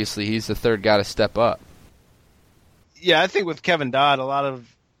think obviously he's the third guy to step up. Yeah, I think with Kevin Dodd, a lot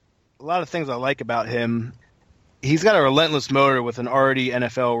of things I like about him. He's got a relentless motor with an already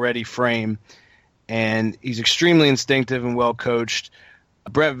NFL-ready frame, and he's extremely instinctive and well-coached.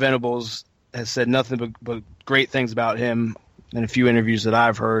 Brent Venables has said nothing but great things about him in a few interviews that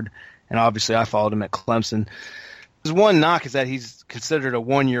I've heard, and obviously I followed him at Clemson. His one knock is that he's considered a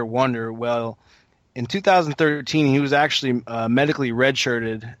one-year wonder. Well, in 2013, he was actually medically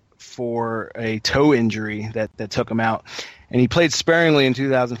redshirted for a toe injury that took him out. And he played sparingly in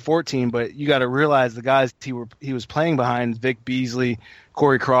 2014, but you got to realize the guys he was playing behind, Vic Beasley,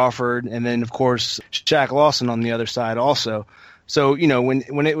 Corey Crawford, and then, of course, Shaq Lawson on the other side also. So,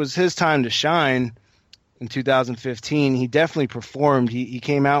 when it was his time to shine in 2015, he definitely performed. He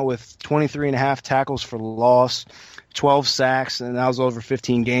came out with 23.5 tackles for loss, 12 sacks, and that was over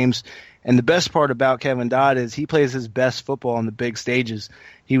 15 games. And the best part about Kevin Dodd is he plays his best football on the big stages.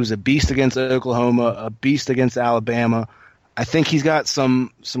 He was a beast against Oklahoma, a beast against Alabama. I think he's got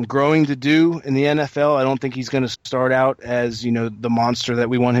some growing to do in the NFL. I don't think he's going to start out as, the monster that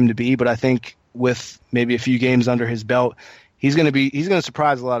we want him to be, but I think with maybe a few games under his belt, he's going to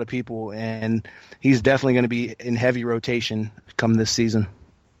surprise a lot of people, and he's definitely going to be in heavy rotation come this season.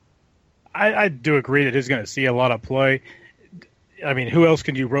 I do agree that he's going to see a lot of play. I mean, who else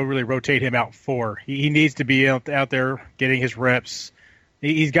can you really rotate him out for? He needs to be out there getting his reps.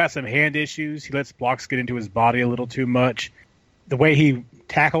 He's got some hand issues. He lets blocks get into his body a little too much. The way he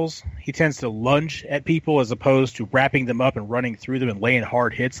tackles, he tends to lunge at people as opposed to wrapping them up and running through them and laying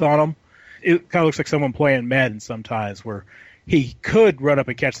hard hits on them. It kind of looks like someone playing Madden sometimes where he could run up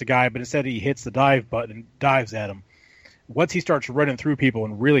and catch the guy, but instead he hits the dive button and dives at him. Once he starts running through people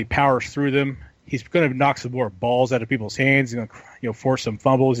and really powers through them, He's going to knock some more balls out of people's hands. He's going to force some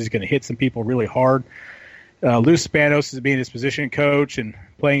fumbles. He's going to hit some people really hard. Lou Spanos is being his position coach and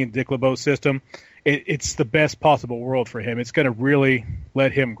playing in Dick LeBeau's system. It's the best possible world for him. It's going to really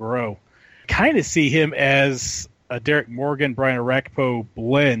let him grow. Kind of see him as a Derek Morgan, Brian Orakpo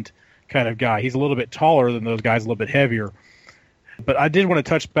blend kind of guy. He's a little bit taller than those guys, a little bit heavier. But I did want to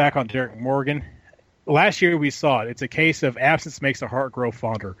touch back on Derek Morgan. Last year we saw it. It's a case of absence makes the heart grow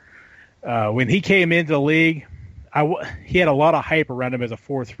fonder. When he came into the league, he had a lot of hype around him as a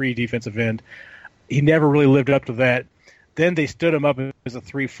 4-3 defensive end. He never really lived up to that. Then they stood him up as a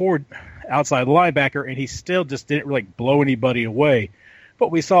 3-4 outside linebacker, and he still just didn't really blow anybody away.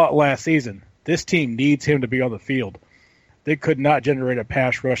 But we saw it last season. This team needs him to be on the field. They could not generate a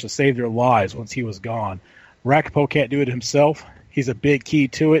pass rush to save their lives once he was gone. Orakpo can't do it himself. He's a big key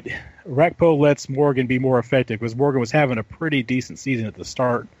to it. Orakpo lets Morgan be more effective because Morgan was having a pretty decent season at the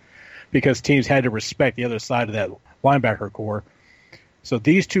start because teams had to respect the other side of that linebacker core. So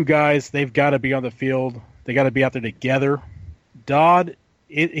these two guys, they've got to be on the field. They got to be out there together. Dodd,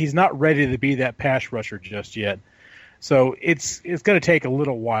 he's not ready to be that pass rusher just yet. So it's going to take a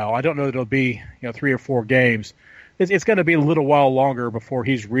little while. I don't know that it'll be 3 or 4 games. It's going to be a little while longer before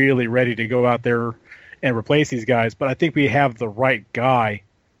he's really ready to go out there and replace these guys. But I think we have the right guy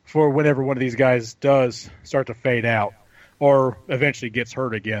for whenever one of these guys does start to fade out or eventually gets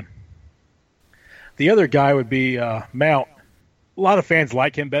hurt again. The other guy would be Mount. A lot of fans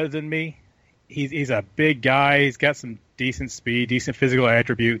like him better than me. He's a big guy. He's got some decent speed, decent physical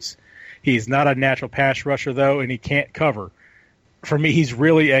attributes. He's not a natural pass rusher, though, and he can't cover. For me, he's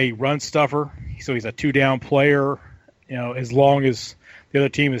really a run stuffer. So he's a 2-down player, as long as the other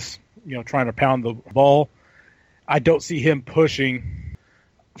team is, trying to pound the ball. I don't see him pushing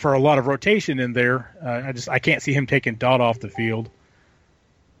for a lot of rotation in there. I can't see him taking Dodd off the field.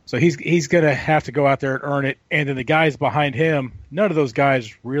 So he's going to have to go out there and earn it. And then the guys behind him, none of those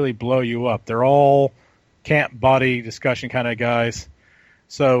guys really blow you up. They're all camp body discussion kind of guys.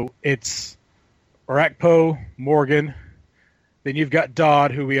 So it's Orakpo, Morgan. Then you've got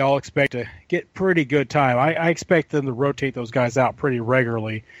Dodd, who we all expect to get pretty good time. I expect them to rotate those guys out pretty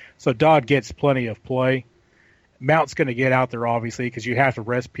regularly. So Dodd gets plenty of play. Mount's going to get out there, obviously, because you have to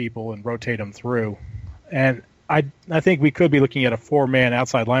rest people and rotate them through. And I think we could be looking at a 4-man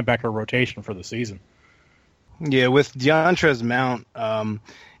outside linebacker rotation for the season. Yeah, with Deontrez Mount,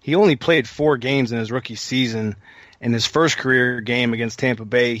 he only played 4 games in his rookie season. In his first career game against Tampa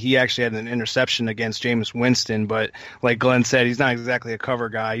Bay, he actually had an interception against Jameis Winston. But like Glenn said, he's not exactly a cover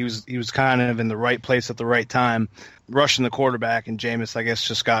guy. He was kind of in the right place at the right time, rushing the quarterback, and Jameis, I guess,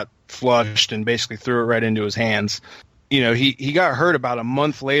 just got flushed and basically threw it right into his hands. He got hurt about a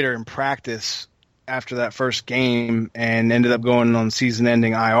month later in practice after that first game and ended up going on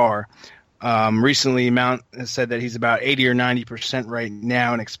season-ending IR. Recently, Mount has said that he's about 80 or 90% right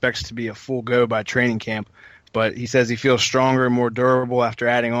now and expects to be a full go by training camp. But he says he feels stronger and more durable after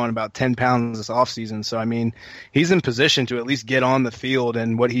adding on about 10 pounds this offseason. So, he's in position to at least get on the field,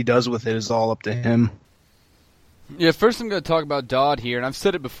 and what he does with it is all up to him. Yeah, first I'm going to talk about Dodd here, and I've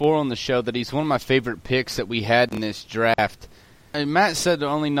said it before on the show that he's one of my favorite picks that we had in this draft. And Matt said the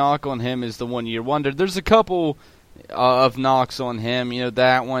only knock on him is the one-year wonder. There's a couple of knocks on him.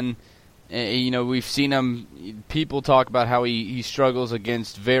 That one, we've seen him. People talk about how he struggles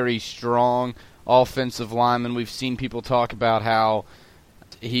against very strong offensive linemen. We've seen people talk about how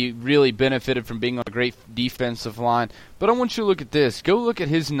he really benefited from being on a great defensive line. But I want you to look at this. Go look at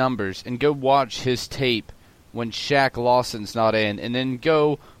his numbers and go watch his tape when Shaq Lawson's not in, and then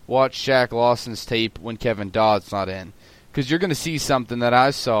go watch Shaq Lawson's tape when Kevin Dodd's not in. Because you're going to see something that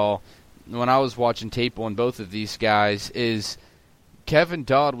I saw when I was watching tape on both of these guys is Kevin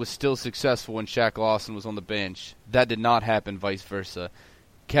Dodd was still successful when Shaq Lawson was on the bench. That did not happen vice versa.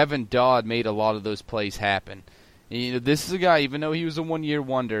 Kevin Dodd made a lot of those plays happen. This is a guy, even though he was a one-year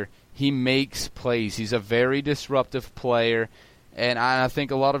wonder, he makes plays. He's a very disruptive player. And I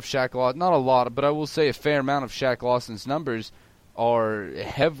think a lot of Shaq Lawson, not a lot, but I will say a fair amount of Shaq Lawson's numbers are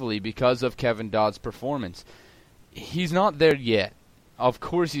heavily because of Kevin Dodd's performance. He's not there yet. Of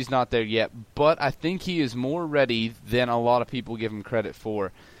course he's not there yet, but I think he is more ready than a lot of people give him credit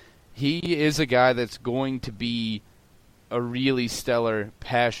for. He is a guy that's going to be a really stellar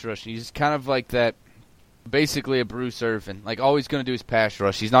pass rush. He's kind of like that, basically a Bruce Irvin. Like, all he's going to do is pass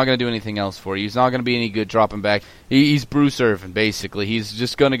rush. He's not going to do anything else for you. He's not going to be any good dropping back. He's Bruce Irvin, basically. He's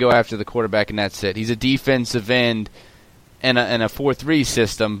just going to go after the quarterback, and that's it. He's a defensive end in a 4-3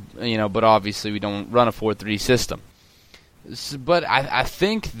 system, but obviously we don't run a 4-3 system. But I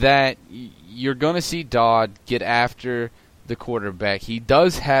think that you're going to see Dodd get after the quarterback. He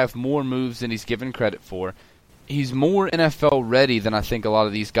does have more moves than he's given credit for. He's more NFL ready than I think a lot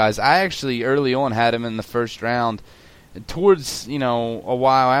of these guys. I actually early on had him in the first round. Towards, a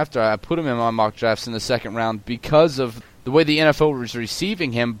while after, I put him in my mock drafts in the second round because of the way the NFL was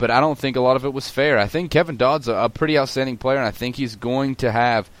receiving him, but I don't think a lot of it was fair. I think Kevin Dodd's a pretty outstanding player, and I think he's going to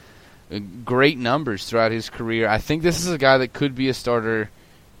have great numbers throughout his career. I think this is a guy that could be a starter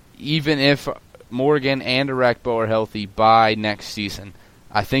even if Morgan and Arakpo are healthy by next season.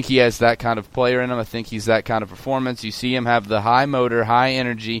 I think he has that kind of player in him. I think he's that kind of performance. You see him have the high motor, high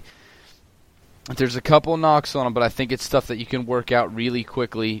energy. There's a couple knocks on him, but I think it's stuff that you can work out really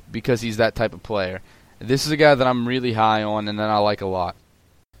quickly because he's that type of player. This is a guy that I'm really high on and that I like a lot.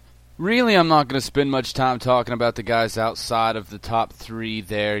 Really, I'm not going to spend much time talking about the guys outside of the top three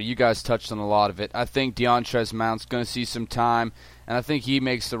there. You guys touched on a lot of it. I think Deontrez Mount's going to see some time, and I think he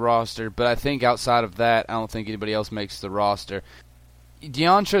makes the roster. But I think outside of that, I don't think anybody else makes the roster.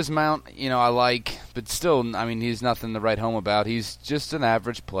 Deontrez Mount, I like, but still, he's nothing to write home about. He's just an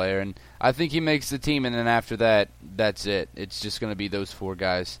average player, and I think he makes the team, and then after that, that's it. It's just going to be those four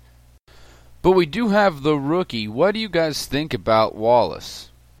guys. But we do have the rookie. What do you guys think about Wallace?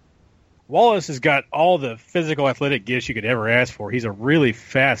 Wallace has got all the physical athletic gifts you could ever ask for. He's a really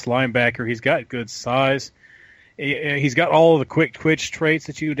fast linebacker. He's got good size. He's got all of the quick twitch traits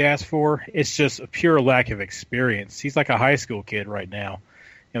that you'd ask for. It's just a pure lack of experience. He's like a high school kid right now.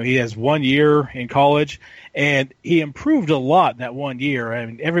 He has 1 year in college, and he improved a lot that 1 year.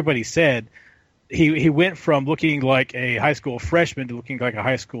 Everybody said he went from looking like a high school freshman to looking like a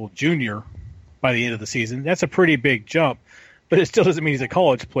high school junior by the end of the season. That's a pretty big jump, but it still doesn't mean he's a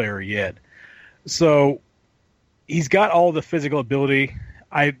college player yet. So he's got all the physical ability.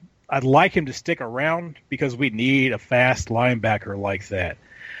 I'd like him to stick around because we need a fast linebacker like that.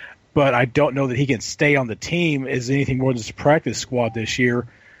 But I don't know that he can stay on the team as anything more than just practice squad this year,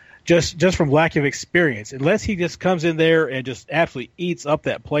 just from lack of experience. Unless he just comes in there and just absolutely eats up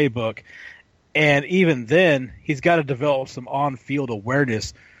that playbook. And even then, he's got to develop some on-field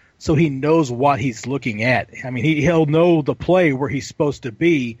awareness so he knows what he's looking at. He'll know the play where he's supposed to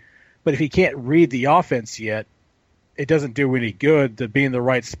be, but if he can't read the offense yet, it doesn't do any good to be in the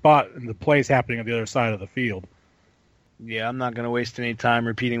right spot and the play's happening on the other side of the field. Yeah, I'm not going to waste any time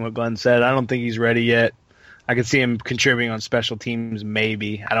repeating what Glenn said. I don't think he's ready yet. I could see him contributing on special teams,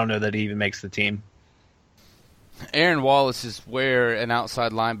 maybe. I don't know that he even makes the team. Aaron Wallace is where an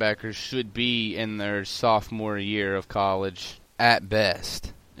outside linebacker should be in their sophomore year of college at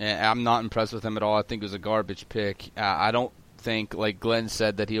best. I'm not impressed with him at all. I think it was a garbage pick. I don't think, like Glenn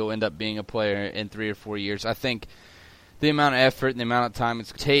said, that he'll end up being a player in 3 or 4 years. I think the amount of effort and the amount of time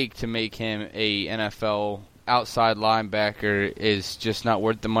it's going to take to make him a NFL outside linebacker is just not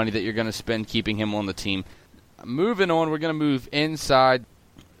worth the money that you're going to spend keeping him on the team. Moving on, we're going to move inside.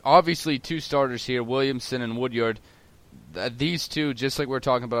 Obviously, two starters here, Williamson and Woodyard. These two, just like we're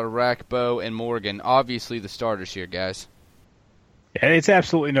talking about Arakpo and Morgan, obviously the starters here, guys. Yeah, it's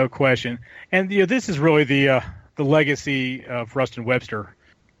absolutely no question. And this is really the legacy of Rustin Webster,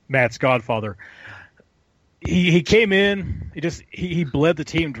 Matt's godfather. He came in, he bled the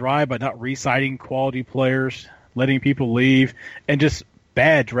team dry by not re-signing quality players, letting people leave, and just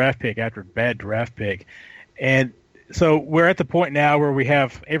bad draft pick after bad draft pick. And so we're at the point now where we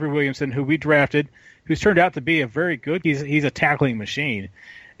have Avery Williamson, who we drafted, who's turned out to be a very good. He's a tackling machine.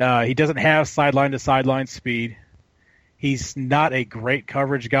 He doesn't have sideline to sideline speed. He's not a great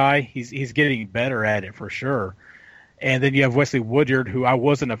coverage guy. He's getting better at it for sure. And then you have Wesley Woodyard, who I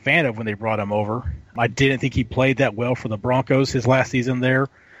wasn't a fan of when they brought him over. I didn't think he played that well for the Broncos his last season there.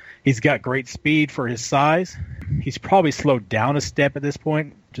 He's got great speed for his size. He's probably slowed down a step at this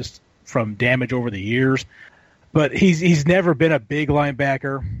point, just from damage over the years. But he's never been a big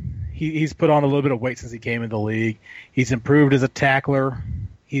linebacker. He's put on a little bit of weight since he came in the league. He's improved as a tackler.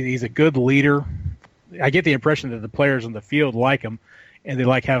 He's a good leader. I get the impression that the players on the field like him, and they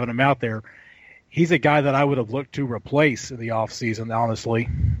like having him out there. He's a guy that I would have looked to replace in the offseason, honestly.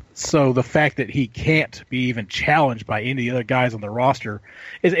 So the fact that he can't be even challenged by any other guys on the roster,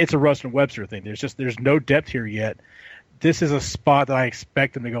 it's a Rustin Webster thing. There's no depth here yet. This is a spot that I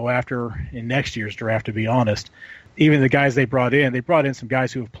expect them to go after in next year's draft, to be honest. Even the guys they brought in some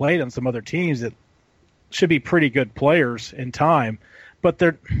guys who have played on some other teams that should be pretty good players in time. But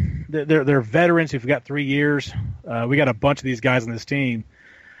they're veterans who've got 3 years. We got a bunch of these guys on this team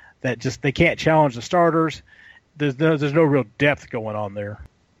that they can't challenge the starters. There's no real depth going on there.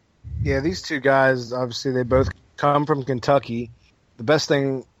 Yeah, these two guys, obviously, they both come from Kentucky. The best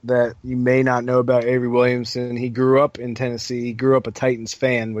thing that you may not know about Avery Williamson, he grew up in Tennessee. He grew up a Titans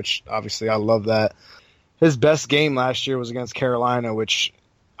fan, which obviously I love that. his best game last year was against Carolina, which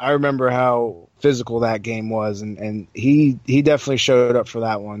I remember how physical that game was, and he definitely showed up for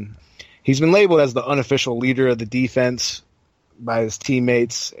that one. He's been labeled as the unofficial leader of the defense by his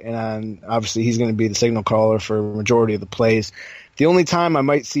teammates, and obviously he's going to be the signal caller for a majority of the plays. The only time I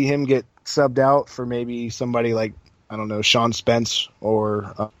might see him get subbed out for maybe somebody like, I don't know, Sean Spence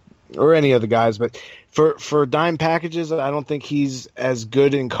or any of the guys, but for dime packages, I don't think he's as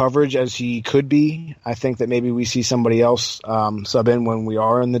good in coverage as he could be. I think that maybe we see somebody else sub in when we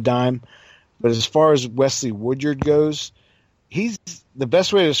are in the dime. But as far as Wesley Woodyard goes, he's the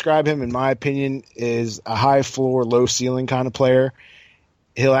best way to describe him, in my opinion, is a high floor, low ceiling kind of player.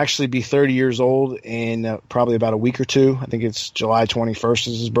 He'll actually be 30 years old in probably about a week or two. I think it's July 21st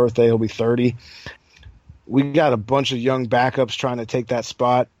is his birthday. He'll be 30. We got a bunch of young backups trying to take that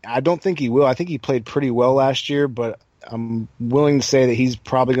spot. I don't think he will. I think he played pretty well last year, but I'm willing to say that he's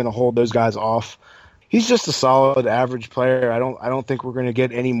probably going to hold those guys off. He's just a solid average player. I don't think we're going to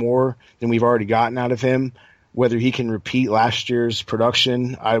get any more than we've already gotten out of him. Whether he can repeat last year's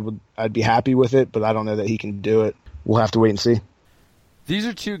production, I'd be happy with it, but I don't know that he can do it. We'll have to wait and see. These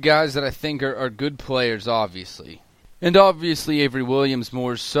are two guys that I think are good players, obviously. And obviously Avery Williams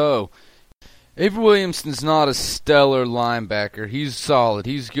more so. Avery Williamson's not a stellar linebacker. He's solid.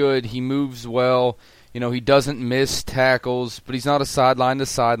 He's good. He moves well. He doesn't miss tackles, but he's not a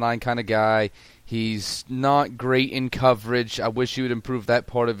sideline-to-sideline kind of guy. He's not great in coverage. I wish he would improve that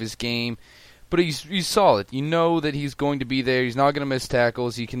part of his game. But he's solid. You know that he's going to be there. He's not going to miss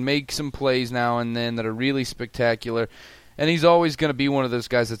tackles. He can make some plays now and then that are really spectacular. And he's always going to be one of those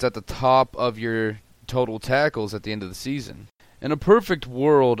guys that's at the top of your total tackles at the end of the season. In a perfect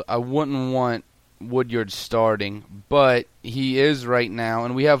world, I wouldn't want Woodyard starting, but he is right now,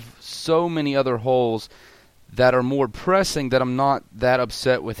 and we have so many other holes that are more pressing that I'm not that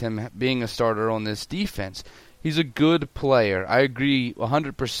upset with him being a starter on this defense. He's a good player. I agree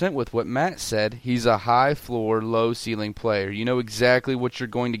 100% with what Matt said. He's a high-floor, low-ceiling player. You know exactly what you're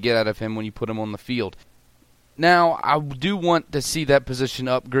going to get out of him when you put him on the field. Now, I do want to see that position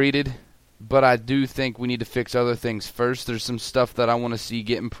upgraded, but I do think we need to fix other things first. There's some stuff that I want to see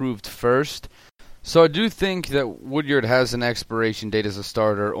get improved first. So I do think that Woodyard has an expiration date as a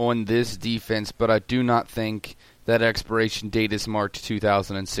starter on this defense, but I do not think that expiration date is marked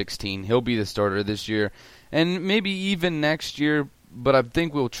 2016. He'll be the starter this year, and maybe even next year, but I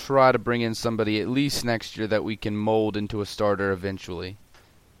think we'll try to bring in somebody at least next year that we can mold into a starter eventually.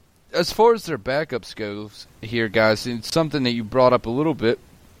 As far as their backups goes here, guys, it's something that you brought up a little bit.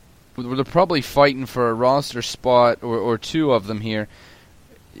 They're probably fighting for a roster spot or two of them here.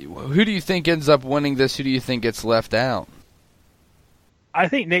 Who do you think ends up winning this? Who do you think gets left out? I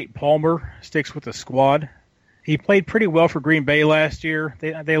think Nate Palmer sticks with the squad. He played pretty well for Green Bay last year.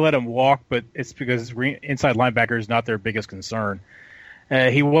 They let him walk, but it's because inside linebacker is not their biggest concern.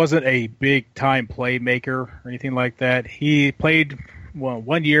 He wasn't a big-time playmaker or anything like that. He played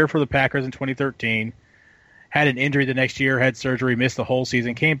 1 year for the Packers in 2013, had an injury the next year, had surgery, missed the whole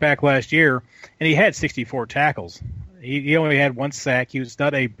season, came back last year, and he had 64 tackles. He only had 1 sack. He was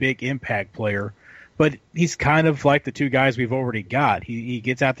not a big impact player, but he's kind of like the two guys we've already got. He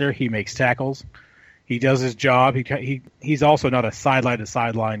gets out there, he makes tackles, he does his job. He's also not a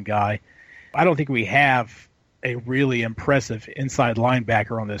sideline-to-sideline guy. I don't think we have a really impressive inside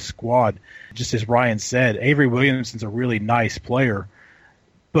linebacker on this squad. Just as Ryan said, Avery Williamson's a really nice player,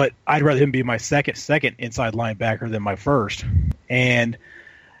 but I'd rather him be my second inside linebacker than my first. And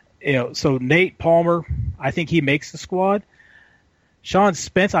so Nate Palmer, I think he makes the squad. Sean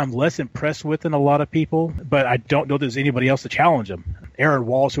Spence, I'm less impressed with than a lot of people, but I don't know there's anybody else to challenge him. Aaron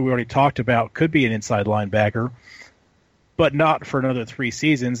Walls, who we already talked about, could be an inside linebacker, but not for another 3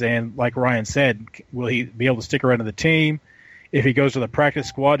 seasons. And like Ryan said, will he be able to stick around to the team? If he goes to the practice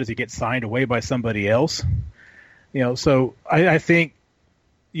squad, does he get signed away by somebody else? So I think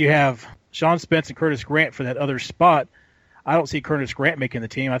you have Sean Spence and Curtis Grant for that other spot. I don't see Curtis Grant making the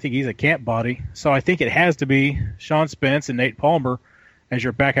team. I think he's a camp body. So I think it has to be Sean Spence and Nate Palmer as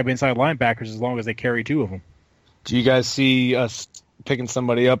your backup inside linebackers as long as they carry 2 of them. Do you guys see us picking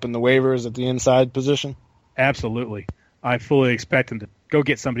somebody up in the waivers at the inside position? Absolutely. I fully expect them to go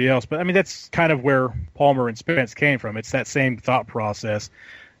get somebody else. But, that's kind of where Palmer and Spence came from. It's that same thought process.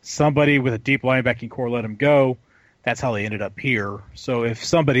 Somebody with a deep linebacking core let them go. That's how they ended up here. So if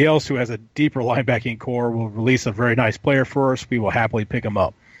somebody else who has a deeper linebacking core will release a very nice player for us, we will happily pick him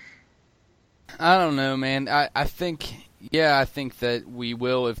up. I don't know, man. I think that we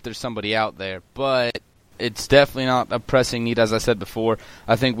will if there's somebody out there. But it's definitely not a pressing need, as I said before.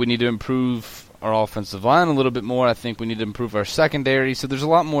 I think we need to improve our offensive line a little bit more. I think we need to improve our secondary. So there's a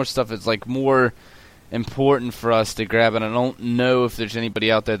lot more stuff that's like more important for us to grab, and I don't know if there's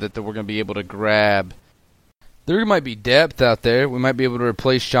anybody out there that we're going to be able to grab. There might be depth out there. We might be able to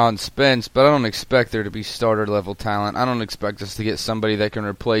replace Sean Spence, but I don't expect there to be starter-level talent. I don't expect us to get somebody that can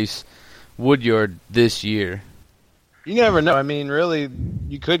replace Woodyard this year. You never know. I mean, really,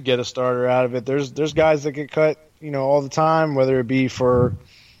 you could get a starter out of it. There's guys that get cut, all the time, whether it be for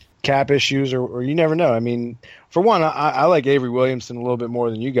cap issues or you never know. I mean, for one, I like Avery Williamson a little bit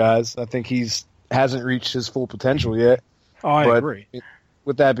more than you guys. I think hasn't reached his full potential yet. Oh, I agree.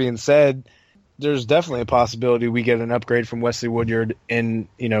 With that being said, there's definitely a possibility we get an upgrade from Wesley Woodyard through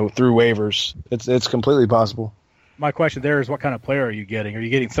waivers. It's completely possible. My question there is, what kind of player are you getting? Are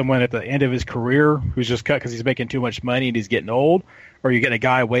you getting someone at the end of his career who's just cut because he's making too much money and he's getting old? Or are you getting a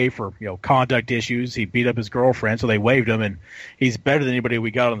guy waived for conduct issues? He beat up his girlfriend, so they waived him, and he's better than anybody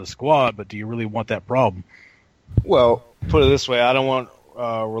we got on the squad, but do you really want that problem? Well, put it this way, I don't want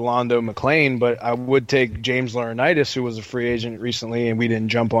Rolando McClain, but I would take James Laurinaitis, who was a free agent recently, and we didn't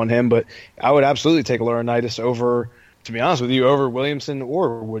jump on him, but I would absolutely take Laurinaitis over, to be honest with you, over Williamson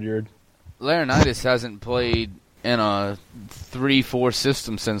or Woodyard. Laurinaitis hasn't played in a 3-4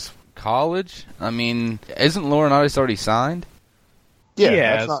 system since college. I mean, isn't Laurinaitis already signed?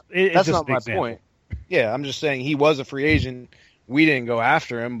 Yeah, that's not my point. Yeah, I'm just saying he was a free agent. We didn't go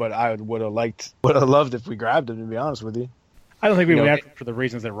after him, but I would have loved if we grabbed him, to be honest with you. I don't think we went after him for the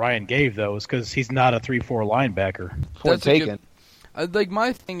reasons that Ryan gave, though, is because he's not a 3-4 linebacker. Point taken.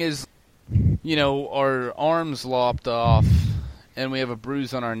 My thing is, our arms lopped off and we have a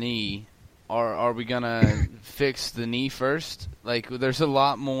bruise on our knee. Are we going to fix the knee first? Like, there's a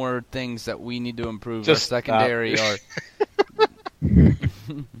lot more things that we need to improve. Our secondary, there's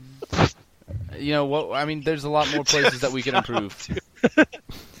a lot more places that we can improve.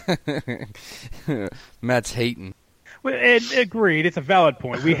 Matt's hating. Well, agreed. It's a valid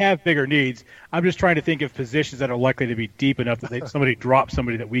point. We have bigger needs. I'm just trying to think of positions that are likely to be deep enough that somebody drops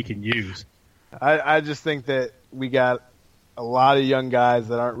somebody that we can use. I just think that we got a lot of young guys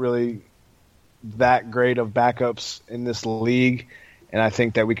that aren't really that great of backups in this league, and I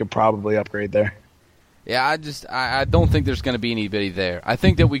think that we could probably upgrade there. Yeah, I don't think there's going to be anybody there. I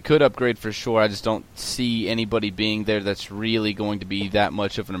think that we could upgrade for sure. I just don't see anybody being there that's really going to be that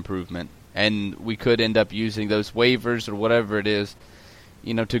much of an improvement. And we could end up using those waivers or whatever it is,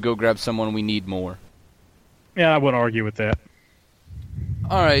 to go grab someone we need more. Yeah, I wouldn't argue with that.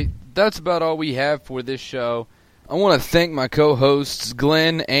 All right, that's about all we have for this show. I want to thank my co-hosts,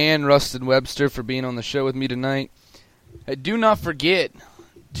 Glenn and Rustin Webster, for being on the show with me tonight. Do not forget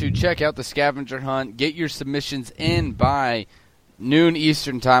to check out the scavenger hunt. Get your submissions in by noon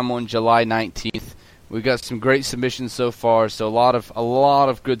Eastern time on July 19th. We've got some great submissions so far, so a lot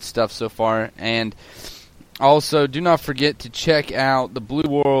of good stuff so far. And also, do not forget to check out the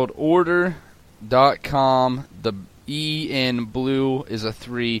BlueWorldOrder.com. The E in blue is a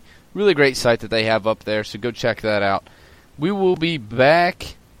 3. Really great site that they have up there, so go check that out. We will be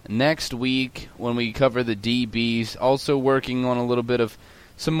back next week when we cover the DBs. Also working on a little bit of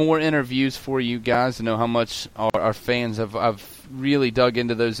some more interviews for you guys to know how much our fans have really dug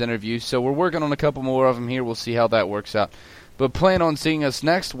into those interviews. So we're working on a couple more of them here. We'll see how that works out. But plan on seeing us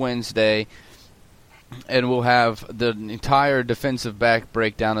next Wednesday, and we'll have the entire defensive back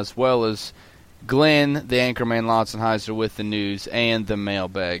breakdown as well as Glenn, the anchorman Lotzenheiser, with the news and the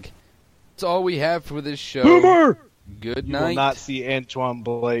mailbag. That's all we have for this show. Boomer! Good You night. will not see Antoine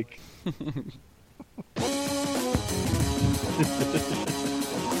Blake.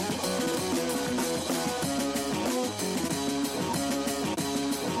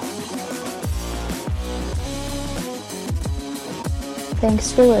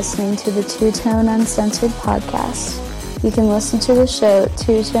 Thanks for listening to the Two Tone Uncensored podcast. You can listen to the show at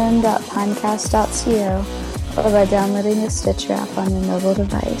twotone.pinecast.co or by downloading the Stitcher app on your mobile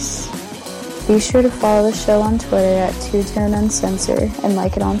device. Be sure to follow the show on Twitter at Two Tone Uncensored and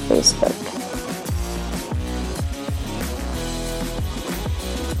like it on Facebook.